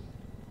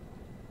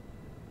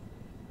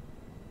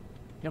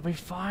 You'll be Where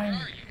fine.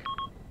 are you?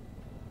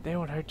 They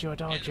won't hurt you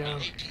at all, Joe.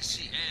 Enemy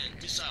APC and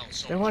missile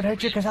soldier. They won't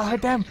hurt you because I'll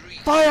hurt them.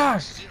 036045. Fire!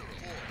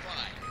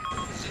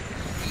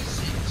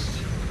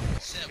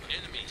 03607.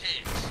 Enemy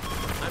tanks.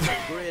 I'm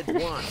at grid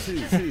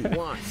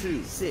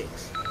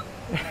 12226.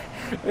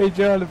 Hey,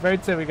 Joe, on the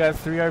bright side, we got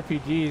 3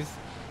 RPGs.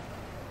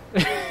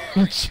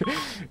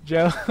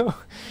 Joe, are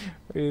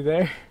you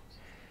there?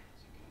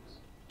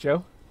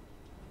 Joe?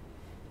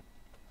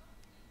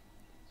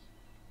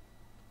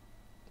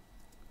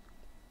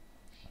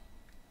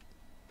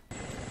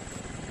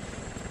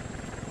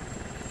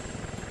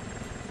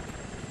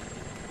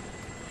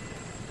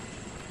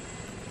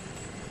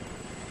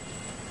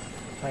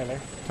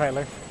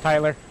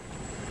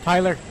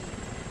 Tyler.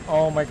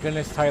 Oh my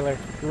goodness, Tyler.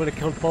 You would have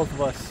killed both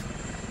of us.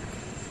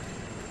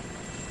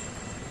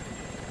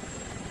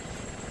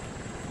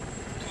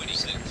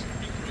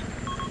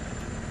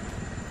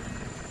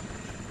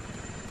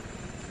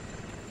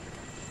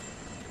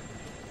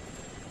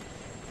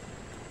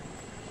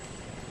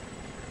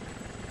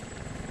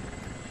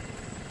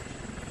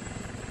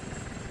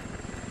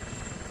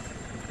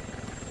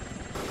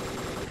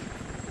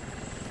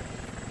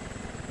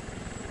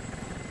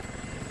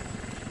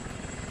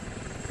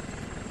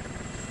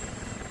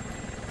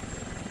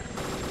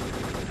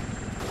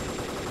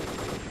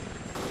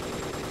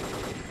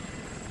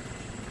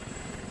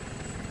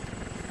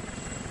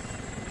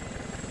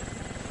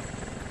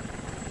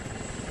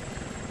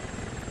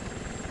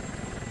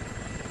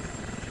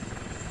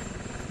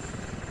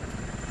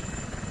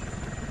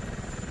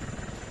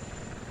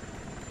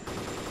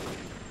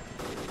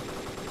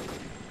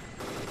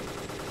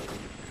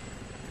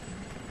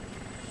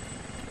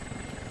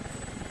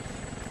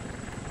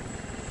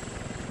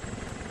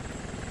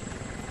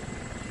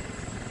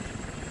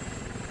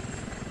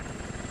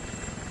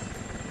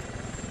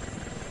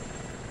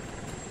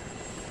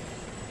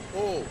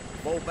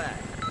 Fall back.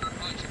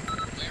 Roger.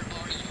 Where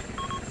are you?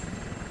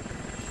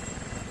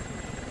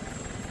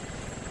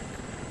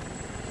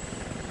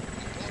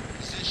 Report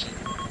position.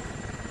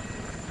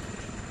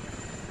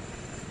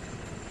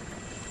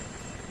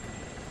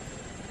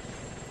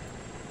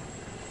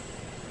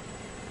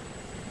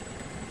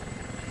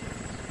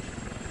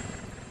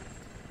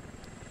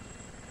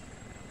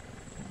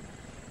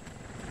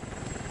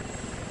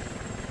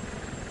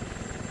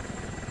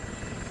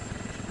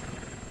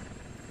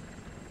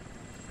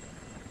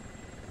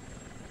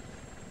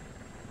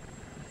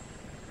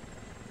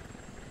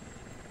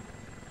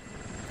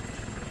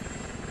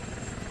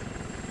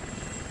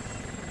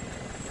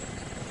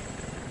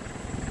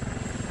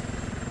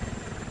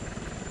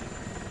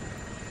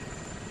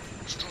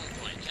 Strong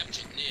point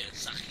captured near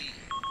Zahi.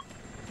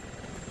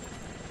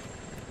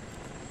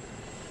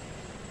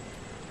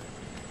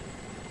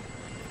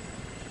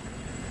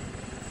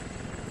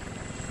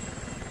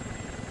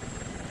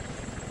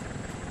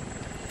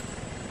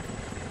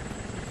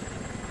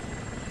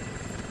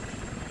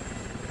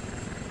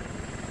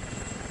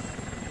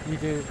 You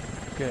did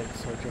good,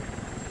 soldier.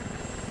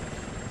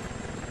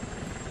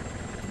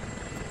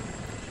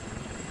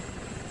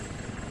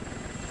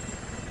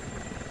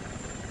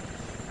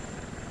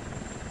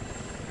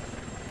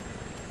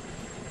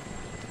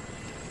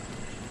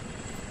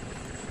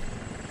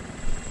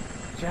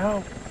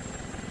 Joe!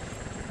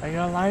 Are you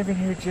alive in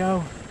here, Joe?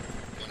 1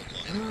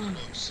 o'clock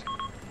close.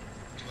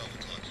 12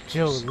 o'clock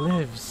Joe close.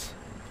 lives.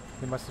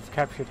 They must have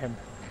captured him.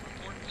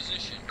 Report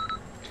position.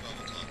 12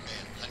 o'clock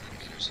man, 100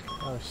 meters.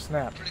 Oh,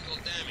 snap. Critical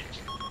damage.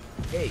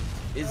 8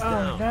 is Oh,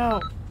 down.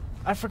 no!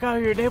 I forgot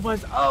who your name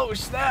was. Oh,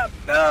 snap!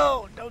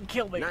 No! Don't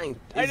kill me. 9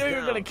 I is knew you were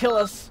down. gonna kill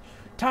us.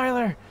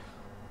 Tyler!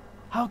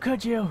 How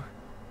could you?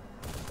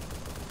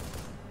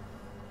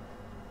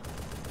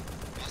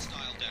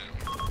 Hostile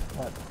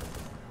down.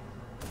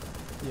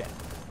 Yeah.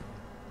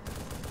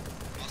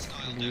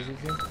 Hostile Easy, down.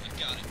 easy. You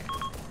got it.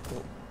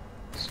 Cool.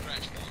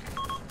 Scratch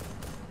one.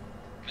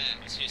 Man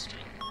is history.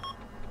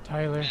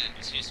 Tyler. Man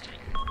is history.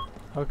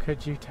 How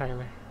could you,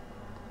 Tyler?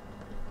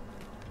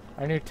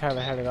 I knew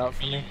Tyler had it out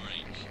for me. Medium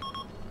range.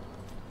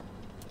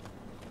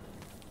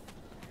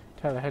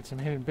 Tyler had some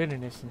hidden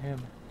bitterness in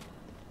him.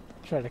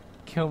 Tried to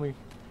kill me.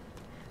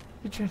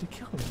 You tried to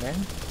kill me, man.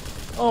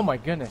 Oh my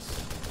goodness.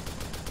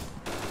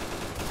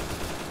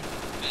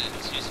 Man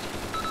is history.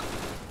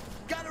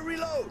 Gotta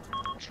reload.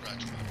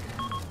 Scratch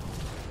one.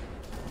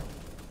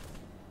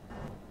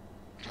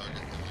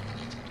 Target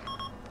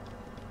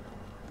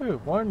eliminated.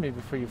 Ooh, warn me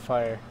before you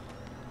fire.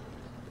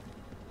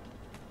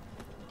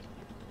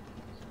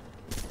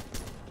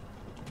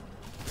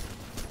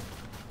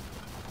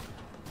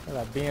 I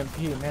got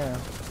BMP now.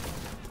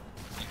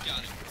 You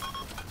got it.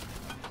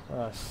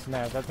 Oh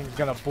snap, that thing's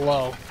gonna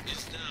blow.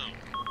 Is down.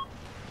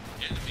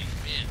 Enemy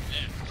man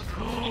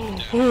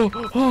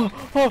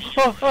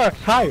left.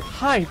 Oh,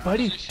 hi,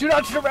 buddy. Do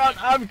not turn around.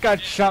 I've got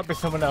shot by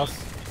someone else.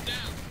 Down.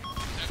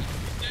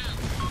 Down.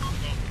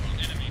 Wrong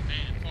enemy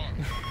man far.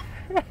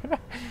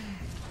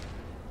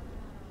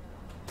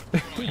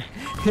 Destroying.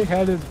 He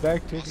had his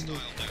back to me. Hostile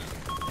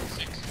down.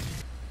 6.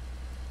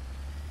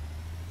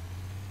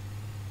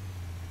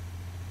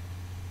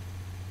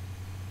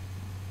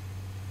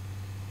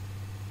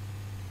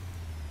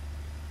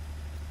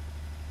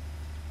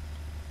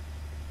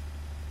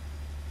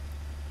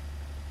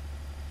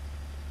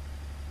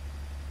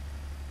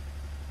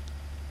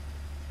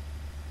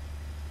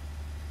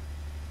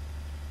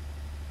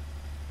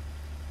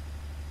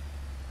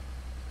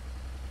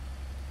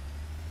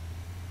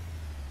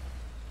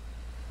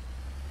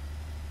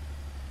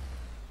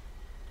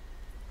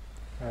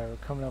 Alright, we're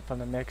coming up on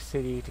the next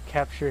city to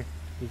capture,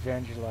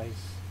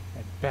 evangelize,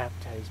 and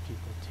baptize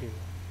people too.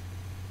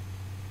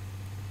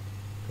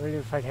 Ready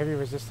to fight heavy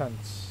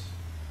resistance.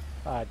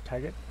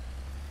 Target.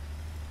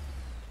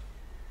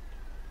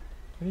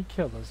 Let me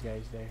kill those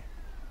guys there.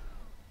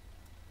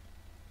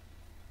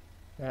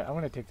 I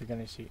want to take the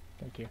gunner seat.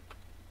 Thank you.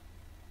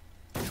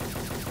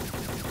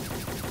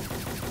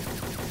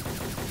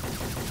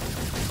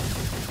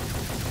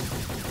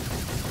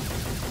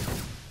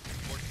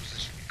 Report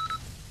position.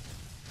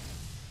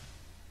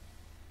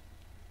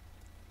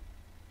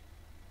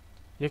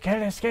 You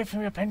can't escape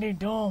from your pending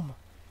doom.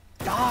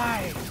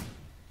 Die!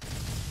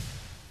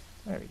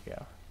 There we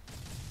go.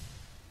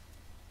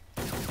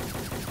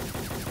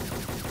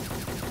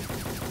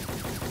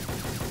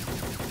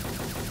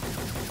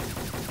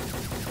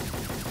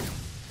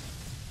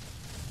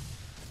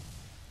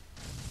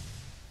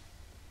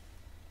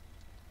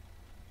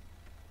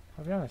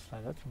 I'll be honest,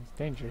 lad, that thing's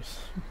dangerous.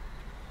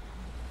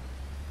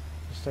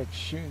 Just start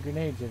shooting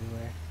grenades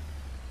everywhere.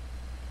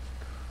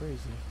 It's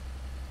crazy.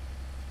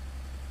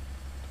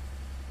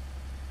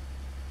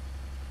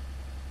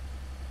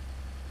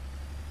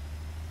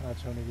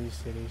 That's one of these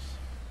cities.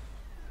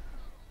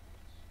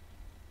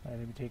 Alright,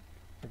 let me take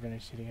the gunner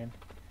seat again.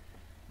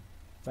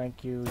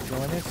 Thank you,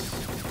 Jonas.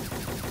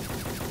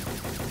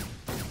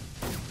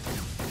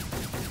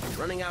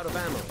 Running out of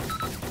ammo.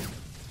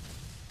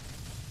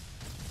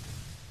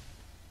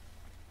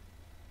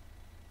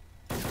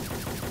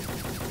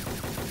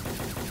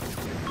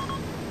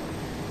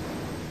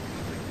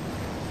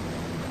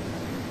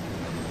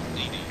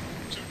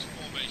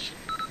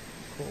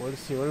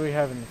 let's see. What do we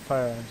have in the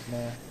firearms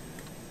now?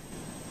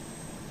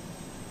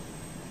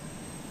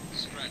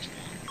 Scratch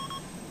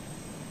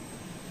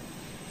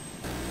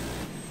 1.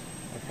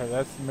 Okay,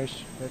 that's the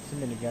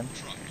minigun.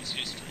 Truck is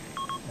history.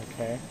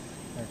 Okay.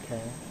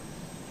 Okay.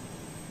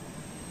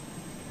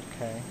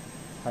 Okay.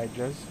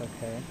 Hydras.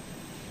 Okay.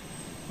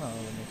 Oh,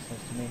 that makes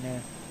sense to me now.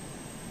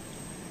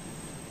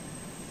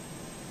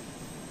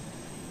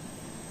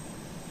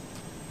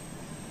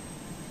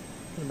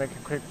 Gonna make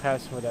a quick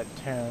pass for that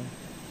town.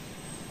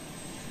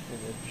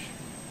 Village.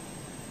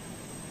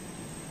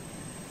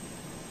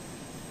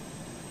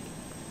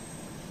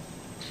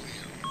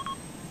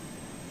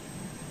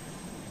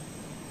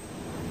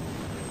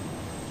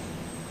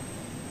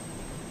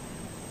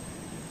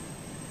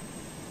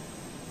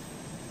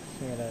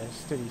 At a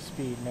steady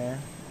speed now.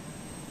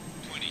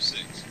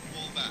 26.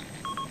 Fall back.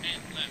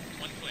 And left.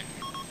 1 click.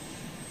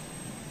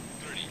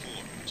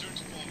 34. Return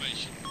to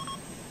formation.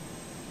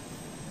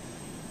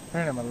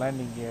 Apparently my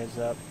landing gear is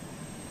up.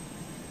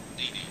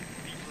 80.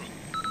 Regroup.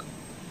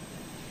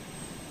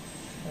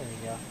 There we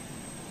go.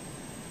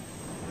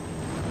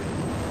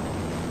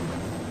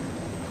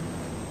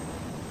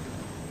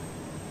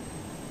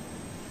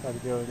 Gotta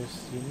go to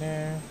see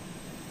now.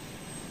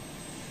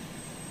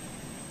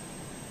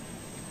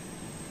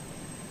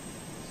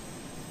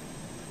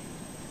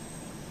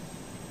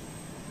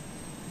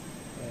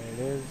 There it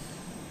is.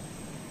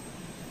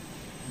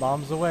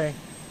 Bombs away.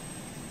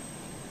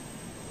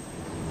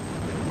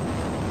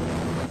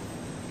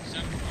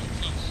 7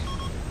 close.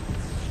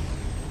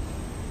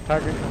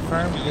 Target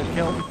confirmed. Get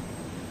killed.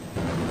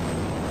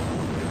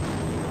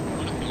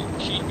 1 o'clock.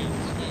 Machine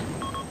guns.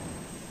 Go.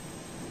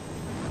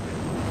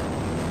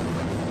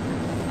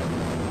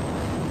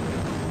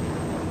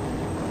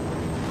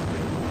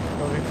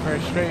 Moving for a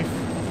strafe.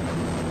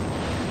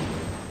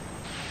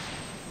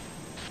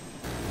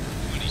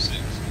 26.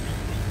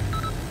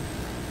 Regroup.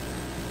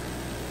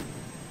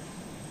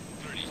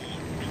 34.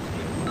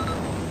 Regroup.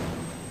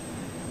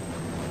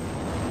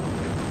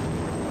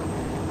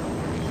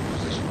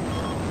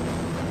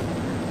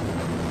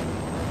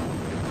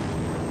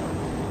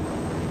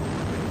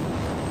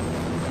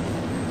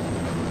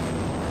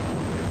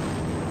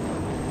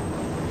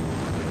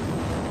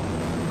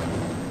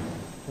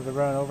 To the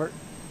run over.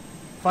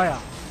 Fire.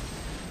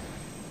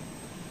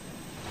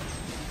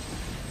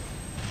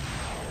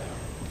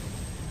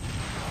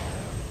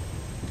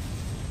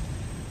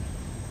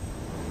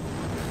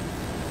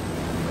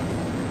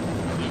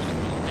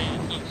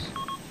 And close.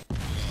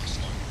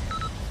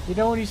 You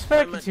know when you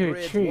smack into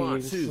a tree, One,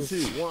 it's two, just,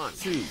 two, 1,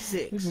 2, this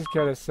 6. is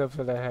kind of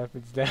something that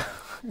happens now.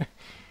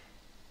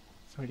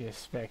 Somebody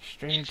just smacked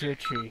straight into a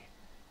tree.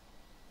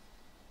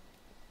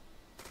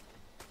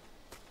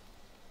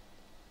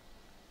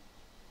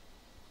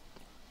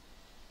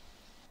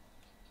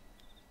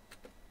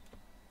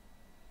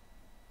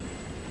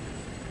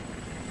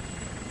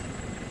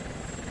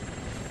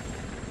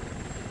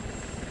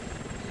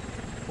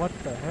 What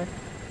the heck?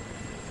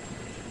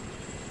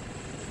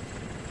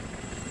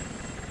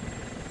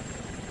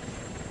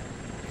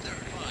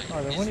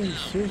 Oh, the one he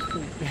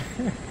seriously...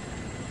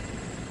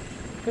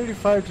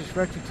 35 just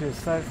wrecked into the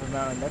side of the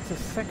mountain. That's the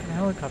second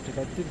helicopter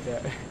that did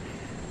that.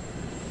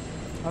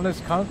 On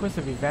this conquest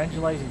of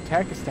evangelizing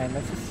Takistan,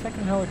 that's the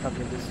second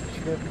helicopter that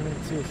should have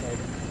committed suicide.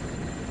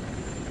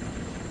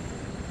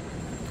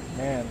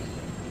 Man.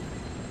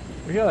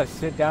 We gotta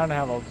sit down and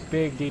have a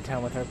big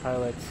D-time with our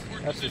pilots.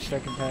 That's the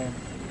second time.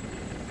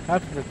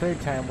 After the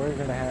third time, we're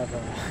gonna have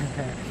a...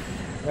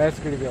 that's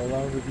gonna be a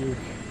long rebuke.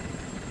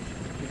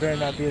 You better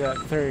not be that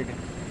third,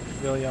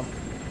 William.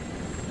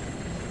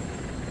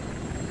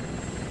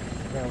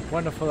 You're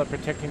wonderful at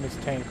protecting this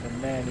tank, but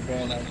man, you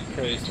better not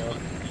kill yourself.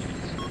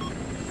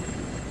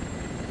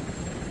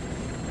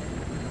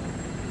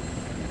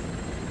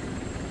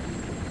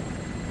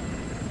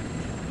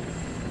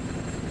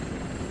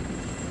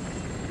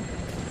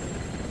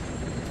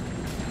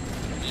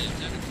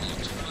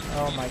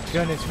 Oh my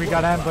goodness, we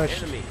got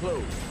ambushed. Enemy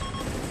close.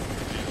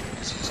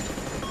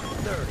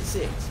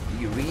 36. Do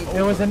you read?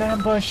 It was an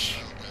ambush.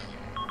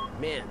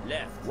 Man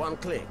left. 1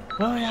 click.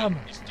 William,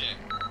 He's dead.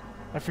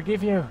 I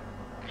forgive you.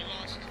 We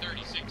lost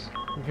 36.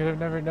 We could have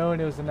never known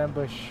it was an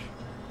ambush.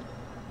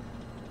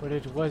 But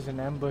it was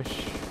an ambush.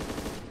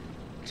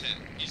 10.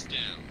 He's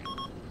down.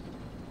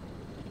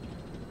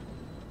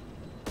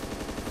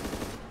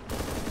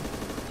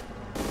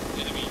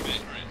 Enemy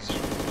veteran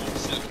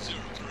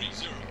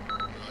 047030.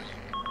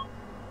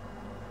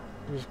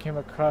 We just came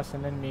across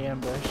an enemy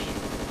ambush.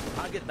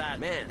 Target that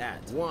man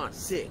at 1,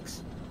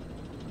 6.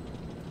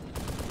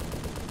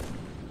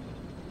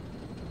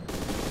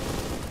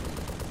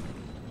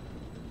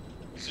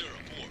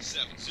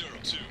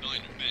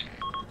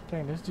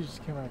 Dang, this dude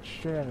just came out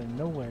straight out of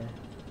nowhere.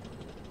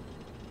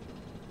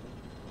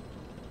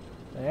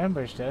 They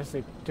ambushed us,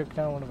 they took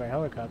down one of our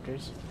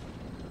helicopters.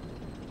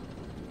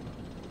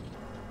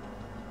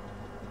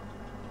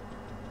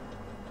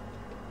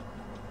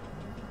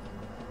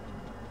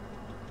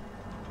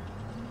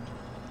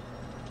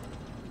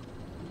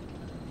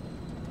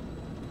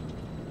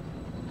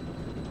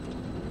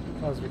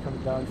 As we come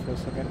down for a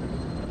second.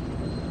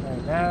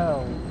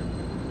 Now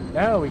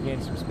we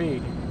gain some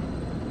speed.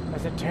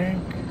 As a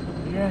tank,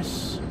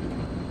 yes.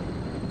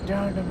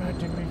 Down the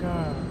mountain we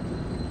go.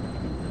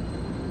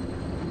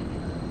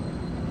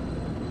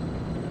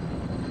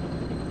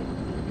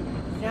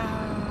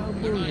 Yeah,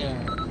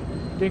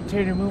 booyah.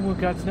 Dictator Moo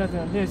got nothing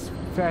on this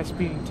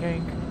fast-speeding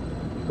tank.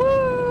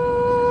 Woo!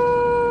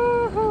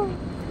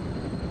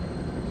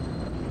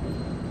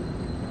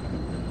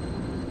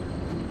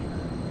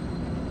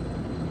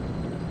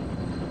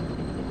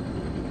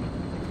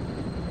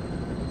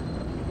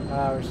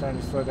 Ah, we're starting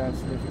to slow down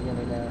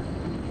significantly now.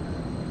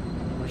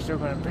 We're still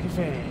going pretty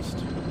fast.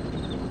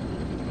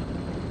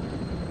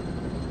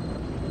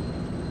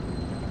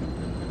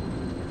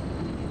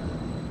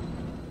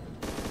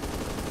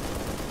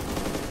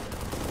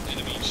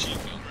 Enemy machine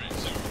gun range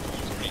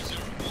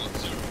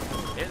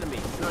 0430110. Enemy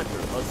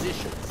sniper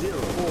position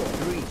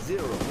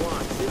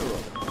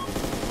 043010.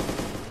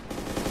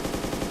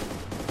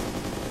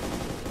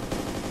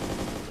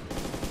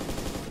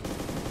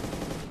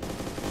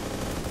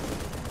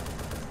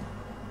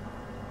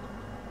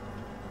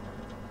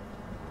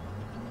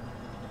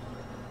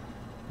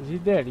 Is he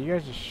dead? You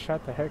guys just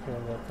shot the heck out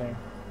of that thing.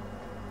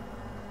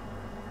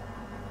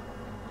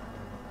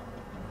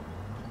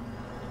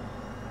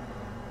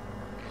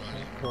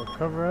 Cool.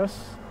 Cover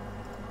us.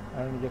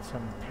 I'm gonna get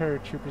some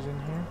paratroopers in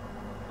here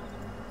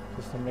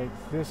just to make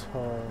this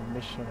whole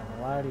mission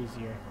a lot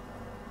easier.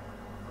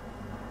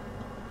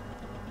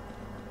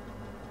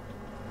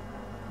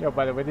 Yo,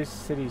 by the way, this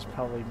city's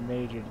probably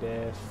major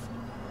death.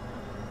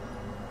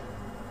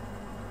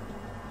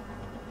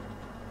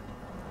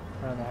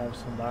 Trying to have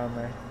some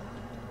armor.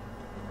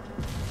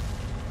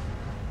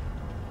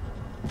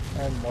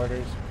 And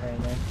mortars,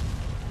 apparently.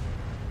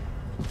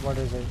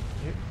 Mortars are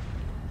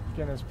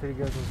getting us pretty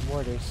good with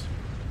mortars.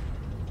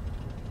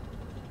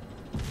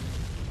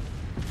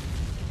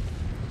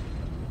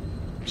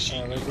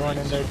 They're going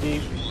in there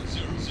deep.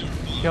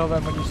 Kill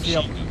them when you see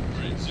them.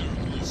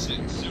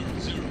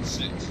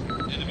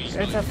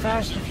 It's a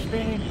fast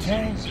speeding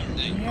tank.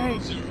 Yay!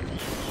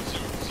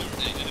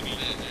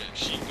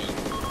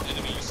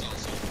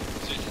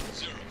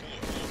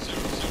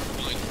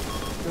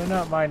 Do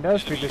not mind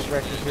us, we just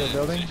wrecked this here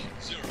building.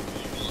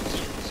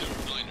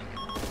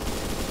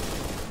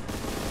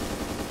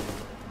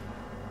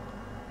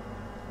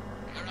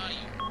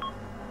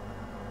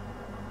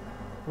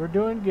 We're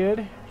doing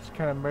good. Just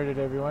kind of murdered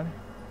everyone.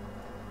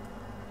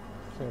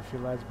 So a few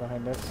lads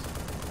behind us.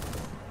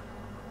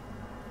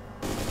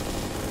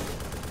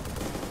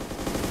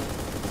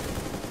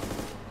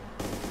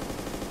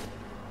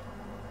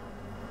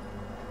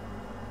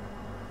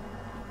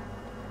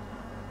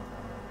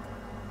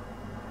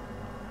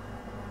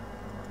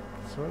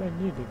 So what I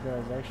need to go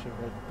is actually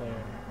right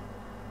there.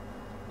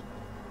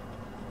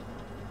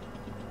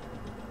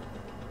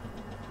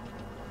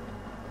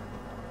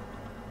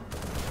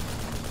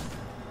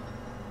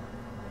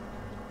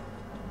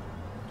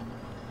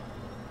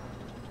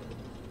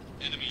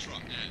 Enemy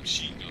truck and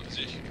machine gun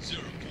position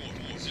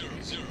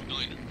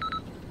 044009.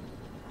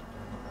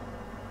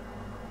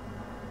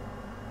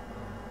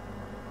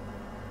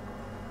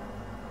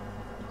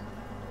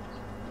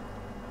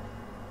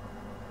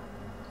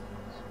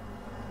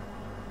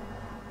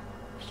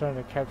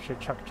 Starting to capture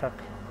Chuck.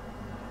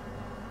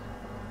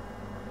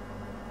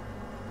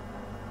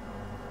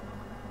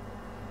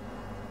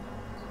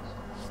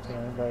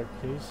 Stand by,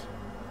 please.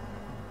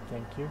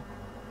 Thank you.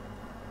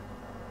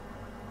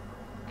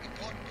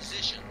 Report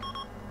position.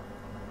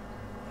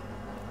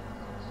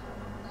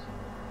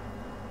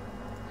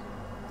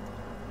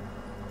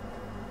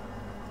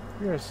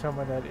 We are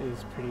someone that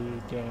is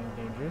pretty dang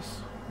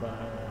dangerous, but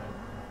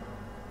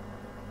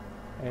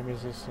enemy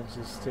resistance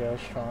is still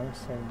strong,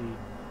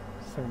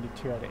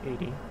 72 out of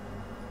 80.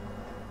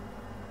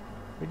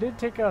 We did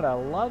take out a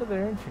lot of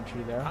their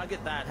infantry though.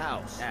 Target that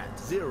house at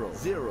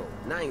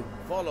 009.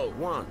 Follow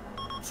 1.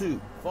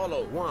 2.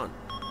 Follow 1.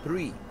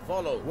 3.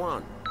 Follow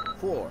 1.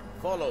 4.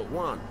 Follow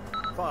 1.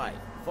 5.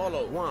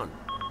 Follow 1.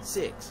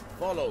 6.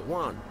 Follow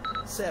 1.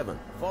 7.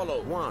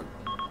 Follow 1.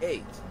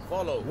 8.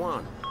 Follow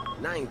 1.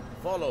 9.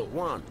 Follow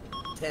 1.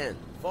 10.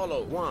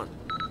 Follow 1.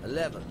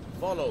 11.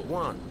 Follow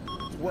 1.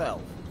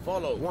 12.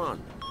 Follow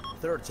 1.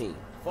 13.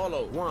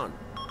 Follow 1.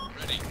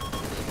 Ready.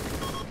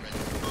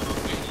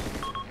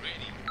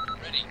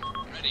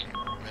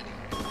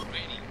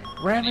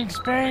 Ramming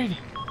spade!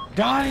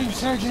 Die,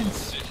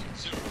 insurgents!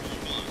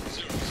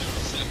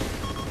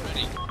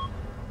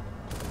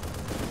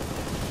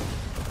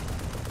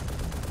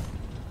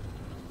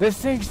 This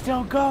thing's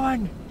still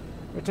going!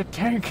 It's a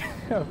tank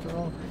after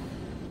all.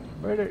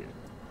 Murder.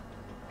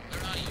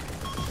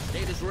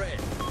 Status red.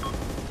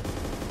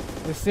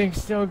 This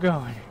thing's still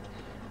going.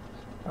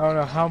 I don't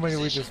know how many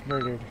we just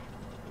murdered.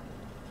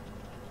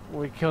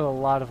 We killed a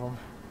lot of them.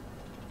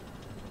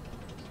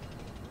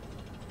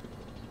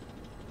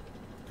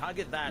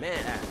 Target that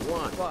man at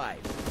 1-5.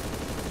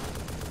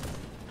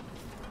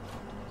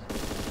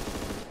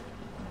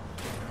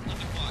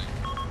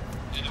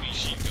 Enemy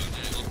machine gun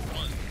and up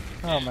front.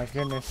 Oh my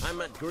goodness. I'm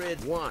at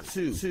grid 1,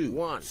 2, 2,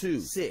 1, 2,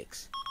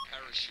 6.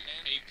 Parachute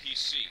and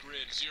APC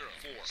grid 0.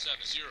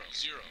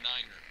 4700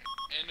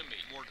 Enemy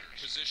mortar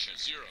position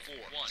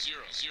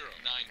 04100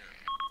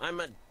 I'm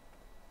at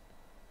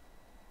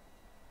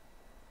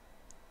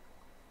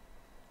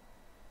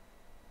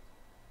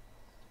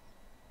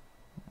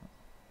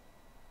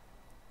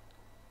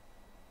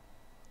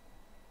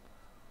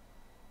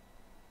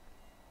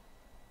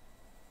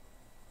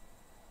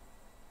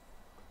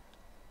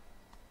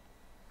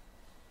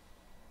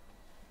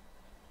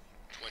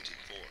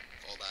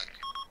Fall back.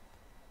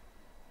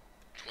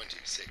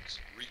 26.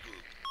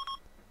 Regroup.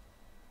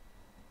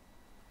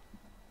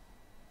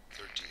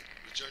 13.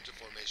 Return to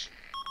formation.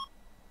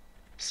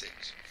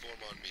 6. Form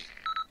on me.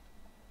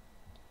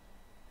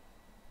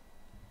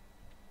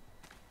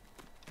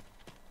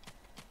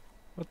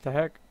 What the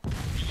heck? We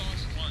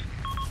lost 1.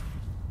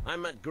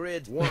 I'm at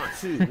grid 1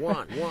 2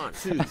 1 1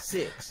 2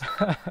 6.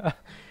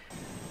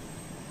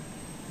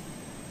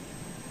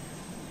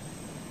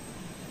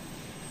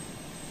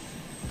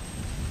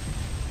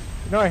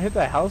 No, I hit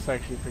that house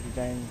actually pretty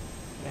dang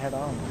head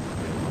on.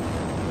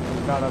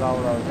 It's not at all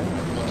what I was aiming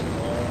for.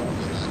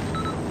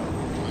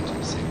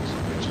 26.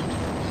 Return to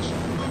formation.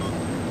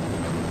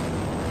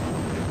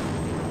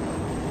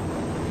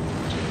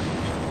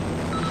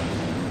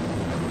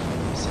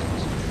 6.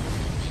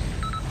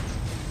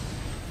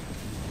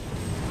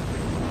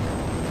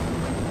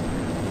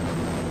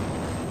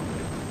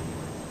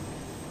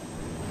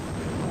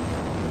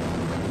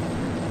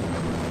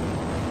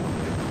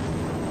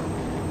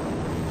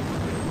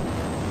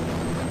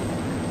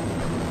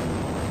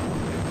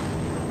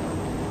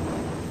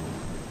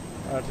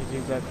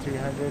 Altitude's at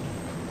 300.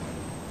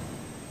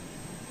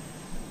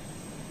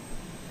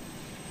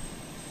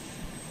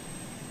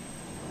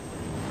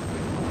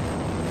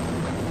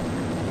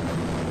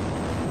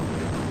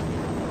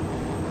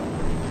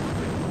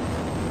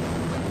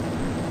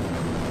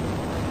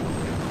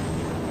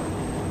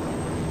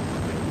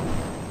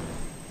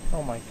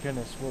 Oh my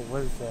goodness, what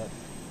was that?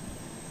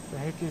 The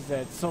heck is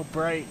that? It's so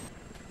bright.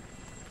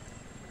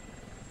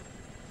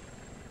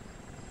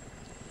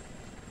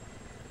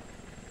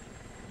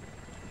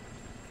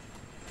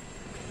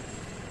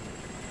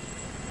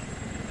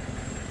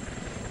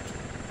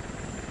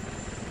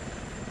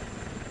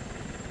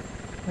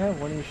 Yeah,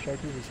 one of your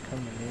strikers just come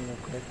to me real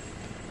quick.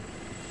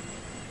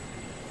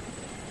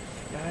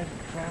 God,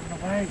 driving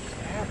away,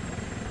 snap!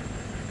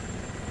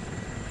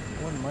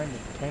 Wouldn't mind the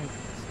tank,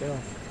 but still.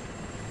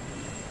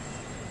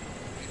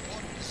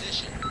 Report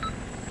position.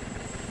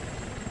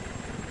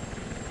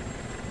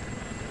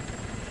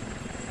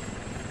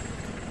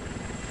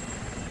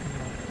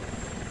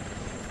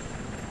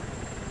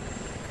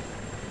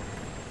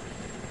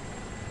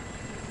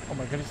 Oh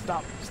my goodness,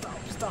 stop, stop,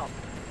 stop!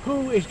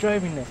 Who is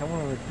driving this? I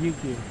want to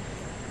rebuke you.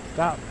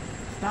 Stop,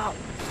 stop!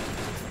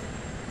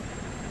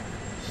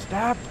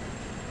 Stop!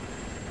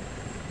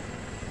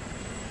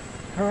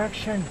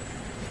 Correction!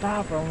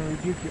 Stop, or I'm going to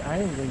rebuke you. I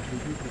am going to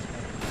rebuke this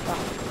man. Stop!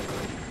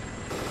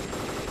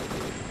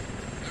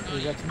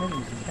 We got some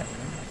enemies in that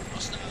one.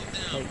 Hostile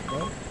down. Wait,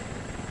 no.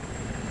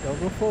 Don't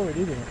go forward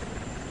either.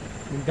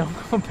 And don't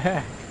go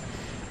back.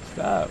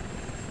 Stop.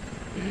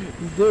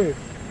 He's there.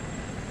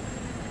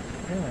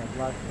 Apparently I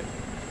blocked it.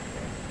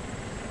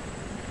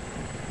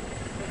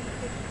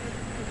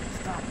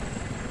 Stop.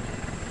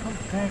 Come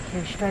back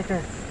here,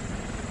 striker.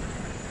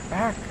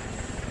 Back.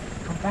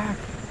 Come back.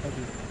 Thank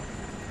you.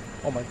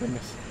 Oh my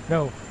goodness.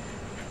 No.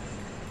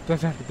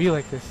 Doesn't have to be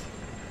like this.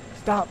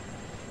 Stop.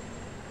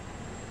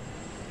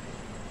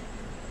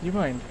 You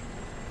mind?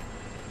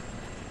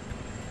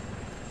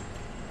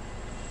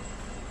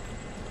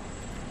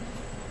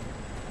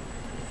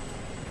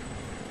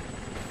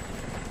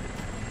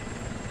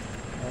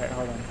 Alright,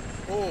 hold on.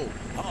 Oh,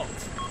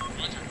 halt.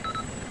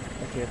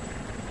 Okay.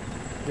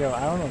 Yo, I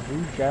don't know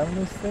who's driving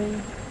this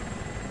thing,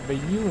 but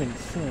you and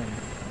Sim.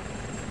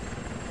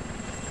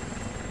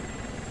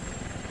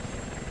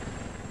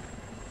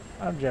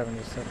 I'm driving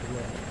this sucker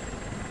here.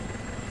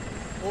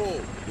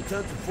 Oh,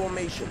 return to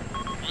formation.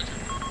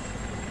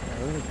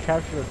 We're gonna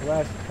capture this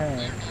last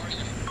town.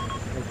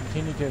 We'll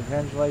continue to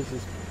evangelize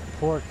this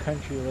poor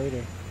country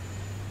later.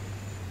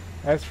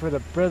 As for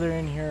the brother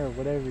in here, or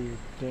whatever your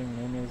dang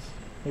name is.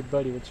 Hey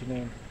buddy, what's your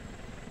name?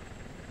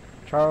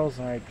 Charles?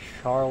 Alright,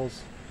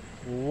 Charles.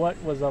 What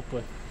was up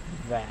with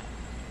that?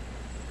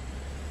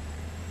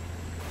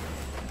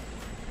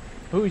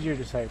 Who's your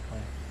disciple?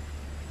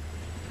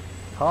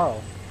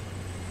 Carl.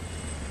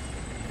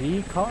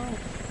 The Carl?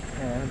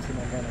 Yeah, I haven't seen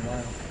that guy in a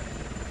while.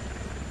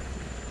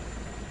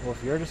 Well,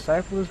 if your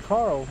disciple is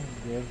Carl,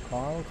 give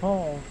Carl a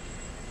call.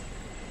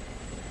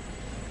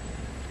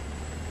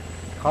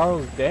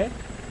 Carl's dead?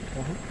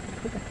 Well,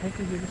 who the heck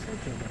is your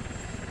disciple then?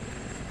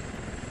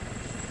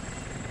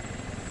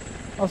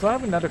 Also, I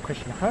have another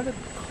question. How did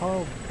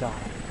Carl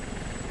die?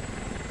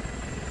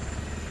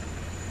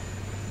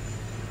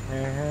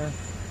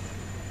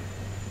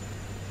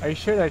 Are you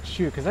sure that's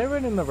true? Because I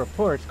read in the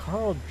reports,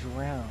 Carl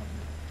drowned.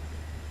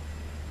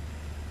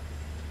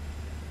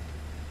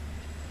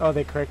 Oh,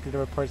 they corrected the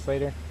reports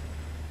later?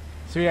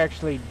 So he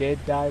actually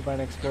did die by an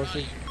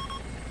explosive?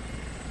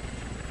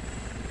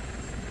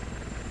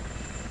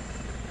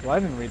 Well, I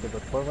didn't read the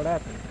report. What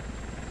happened?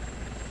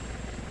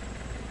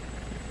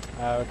 Okay.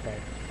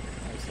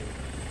 I see.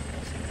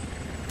 I see.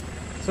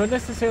 So it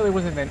necessarily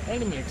wasn't an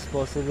enemy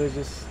explosive. It was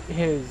just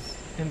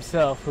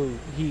himself who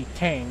he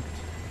tanked.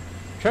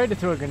 Tried to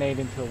throw a grenade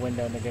into a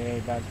window and the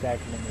grenade bounced back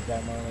at him. Is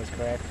that more or less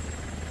correct?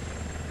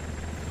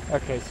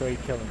 Okay, so he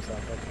killed himself.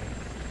 Okay.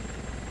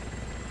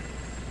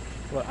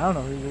 Well, I don't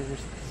know who your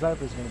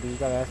sniper is going to be. You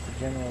got to ask the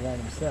general that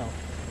himself.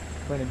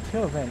 But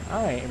until then,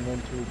 I am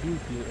going to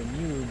rebuke you, and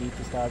you need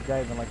to stop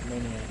driving like a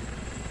maniac.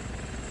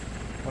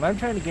 When I'm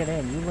trying to get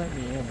in, you let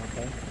me in,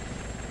 okay?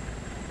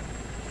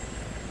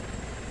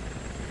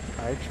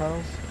 Alright,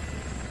 Charles?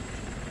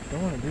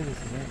 Don't want to do this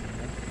again,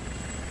 man.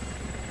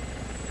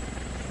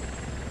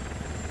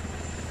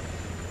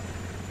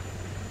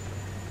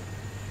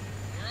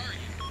 Where are you? Where are you?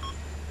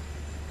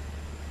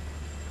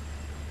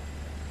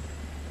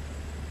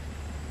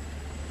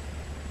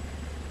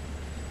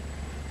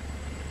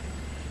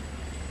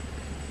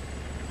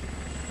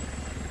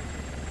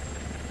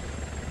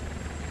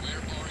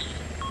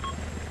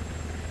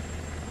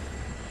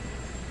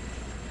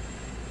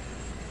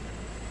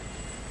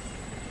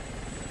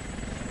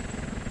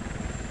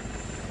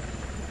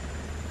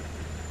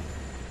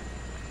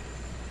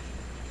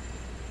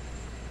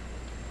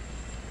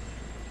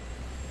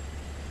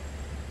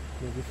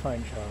 You'll be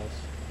fine, Charles.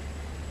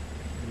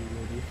 You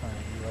will be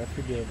fine. You are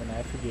forgiven.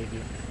 I forgive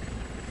you.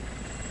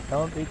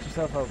 Don't beat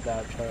yourself up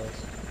about it, Charles.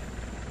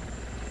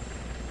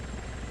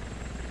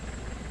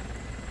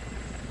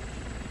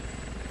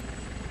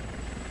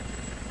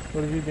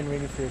 What have you been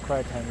reading for your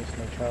quiet time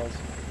recently, Charles?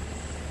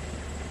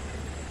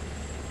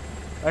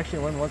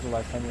 Actually, when was the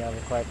last time you had a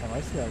quiet time?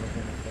 I see that look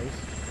in your face.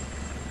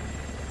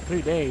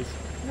 3 days?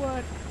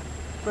 What?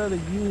 Brother,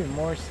 you and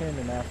more sin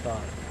than I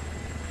thought.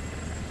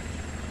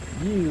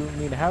 You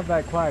need to have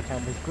that quiet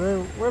time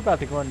because we're about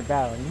to go into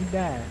battle and you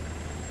die.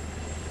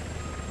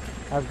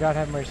 Have God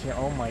have mercy.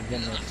 Oh my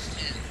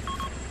goodness.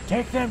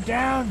 Take them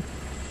down!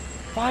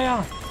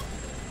 Fire!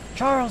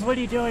 Charles, what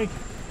are you doing?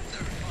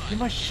 You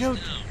must shoot!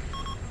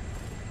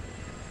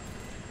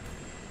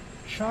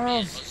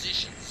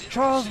 Charles!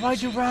 Charles,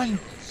 why'd you run?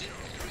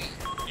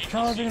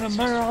 Charles, you're gonna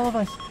murder all of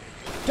us!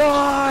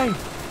 Die!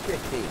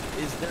 50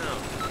 is down.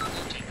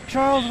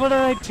 Charles, what did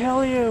I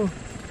tell you?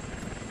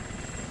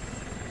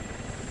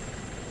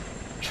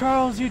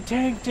 Charles, you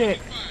tanked it!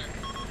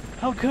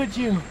 How could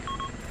you?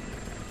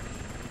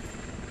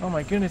 Oh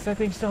my goodness, that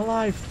thing's still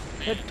alive!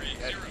 Man, red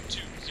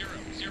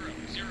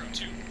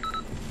 020002.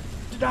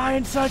 Die,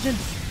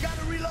 insurgents!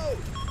 Gotta reload.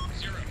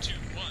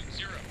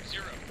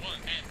 021001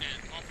 and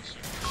officer.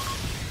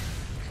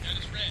 That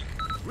is red.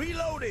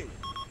 Reloading.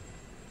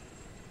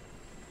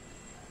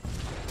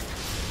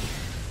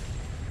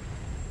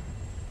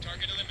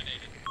 Target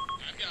eliminated.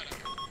 I've got him.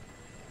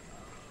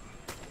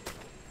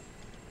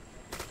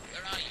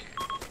 Where are you?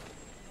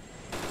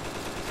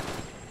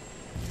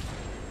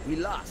 We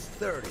lost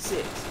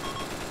 36.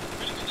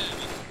 Critical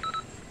damage.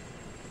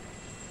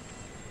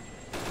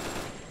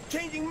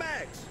 Changing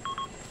mags.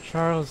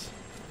 Charles,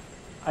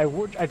 I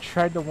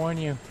tried to warn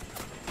you.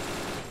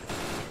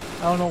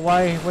 I don't know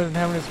why he wasn't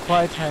having his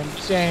quiet time.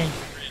 Dang. Red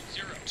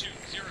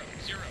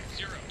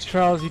 020002.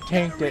 Charles, you Gotta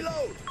tanked it.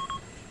 reload.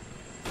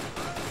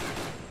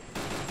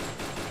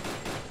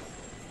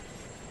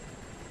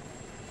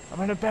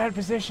 I'm in a bad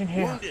position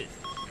here. Wounded.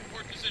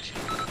 Report position.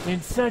 The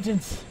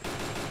insurgents.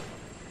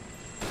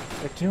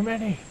 There are too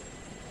many.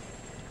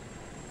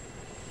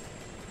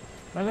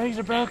 My legs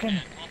are broken.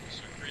 And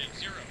officer. Grid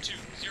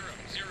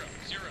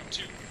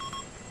 020002.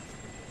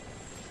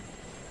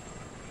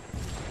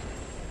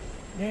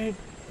 Need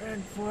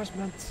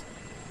reinforcements.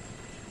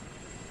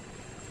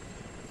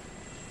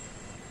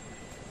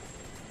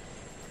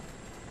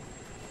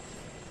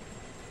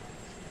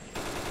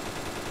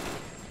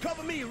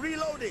 Cover me.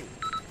 Reloading.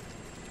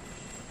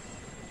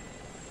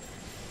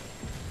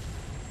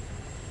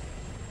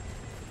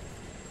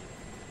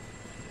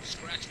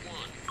 Scratch 1.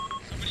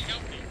 Somebody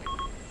help me.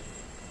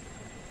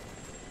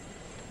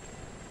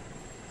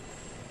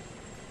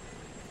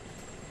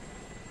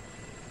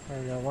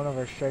 There we go, one of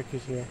our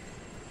strikers here.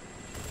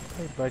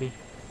 Hey buddy.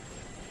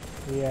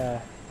 We need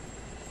to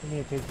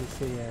take this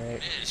city, alright?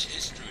 Man's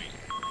history.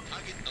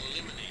 Target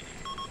eliminated.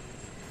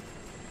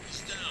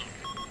 He's down.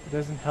 It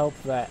doesn't help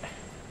that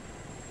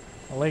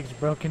my leg's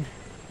broken.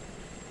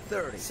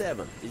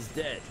 37 is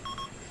dead.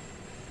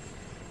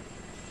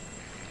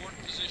 Report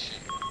position.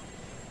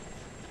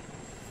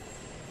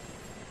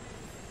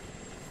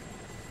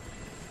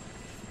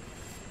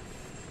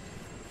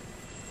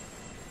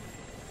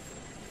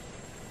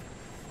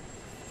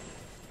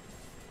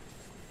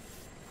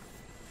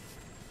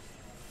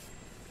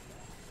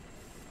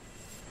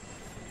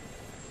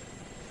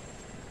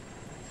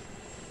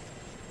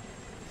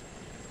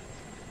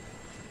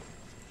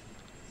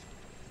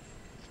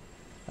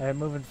 Alright,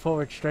 moving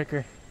forward,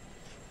 striker.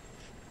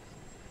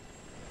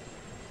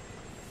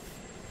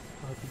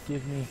 Hope you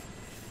give me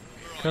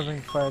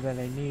covering fire that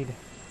I need.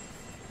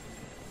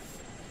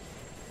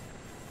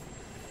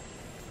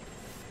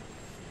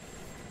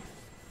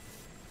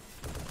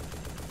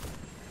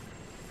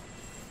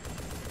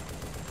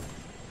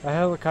 The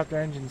helicopter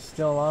engine's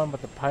still on,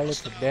 but the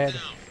pilots are dead.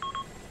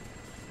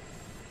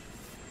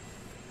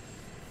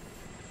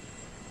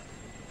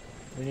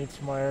 We need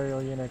some more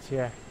aerial units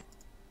here.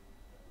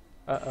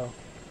 Uh-oh.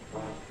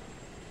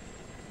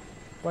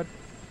 What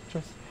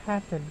just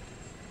happened?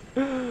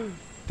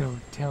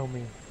 Don't tell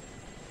me.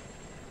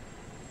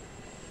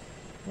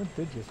 What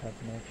did just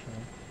happen, actually?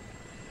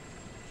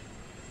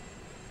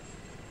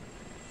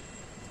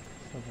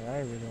 Something I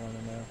really want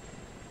to know.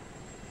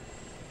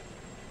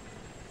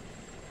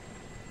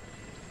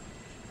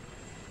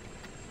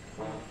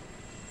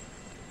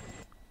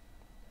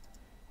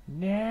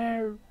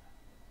 No!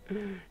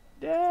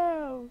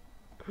 No!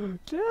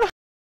 No!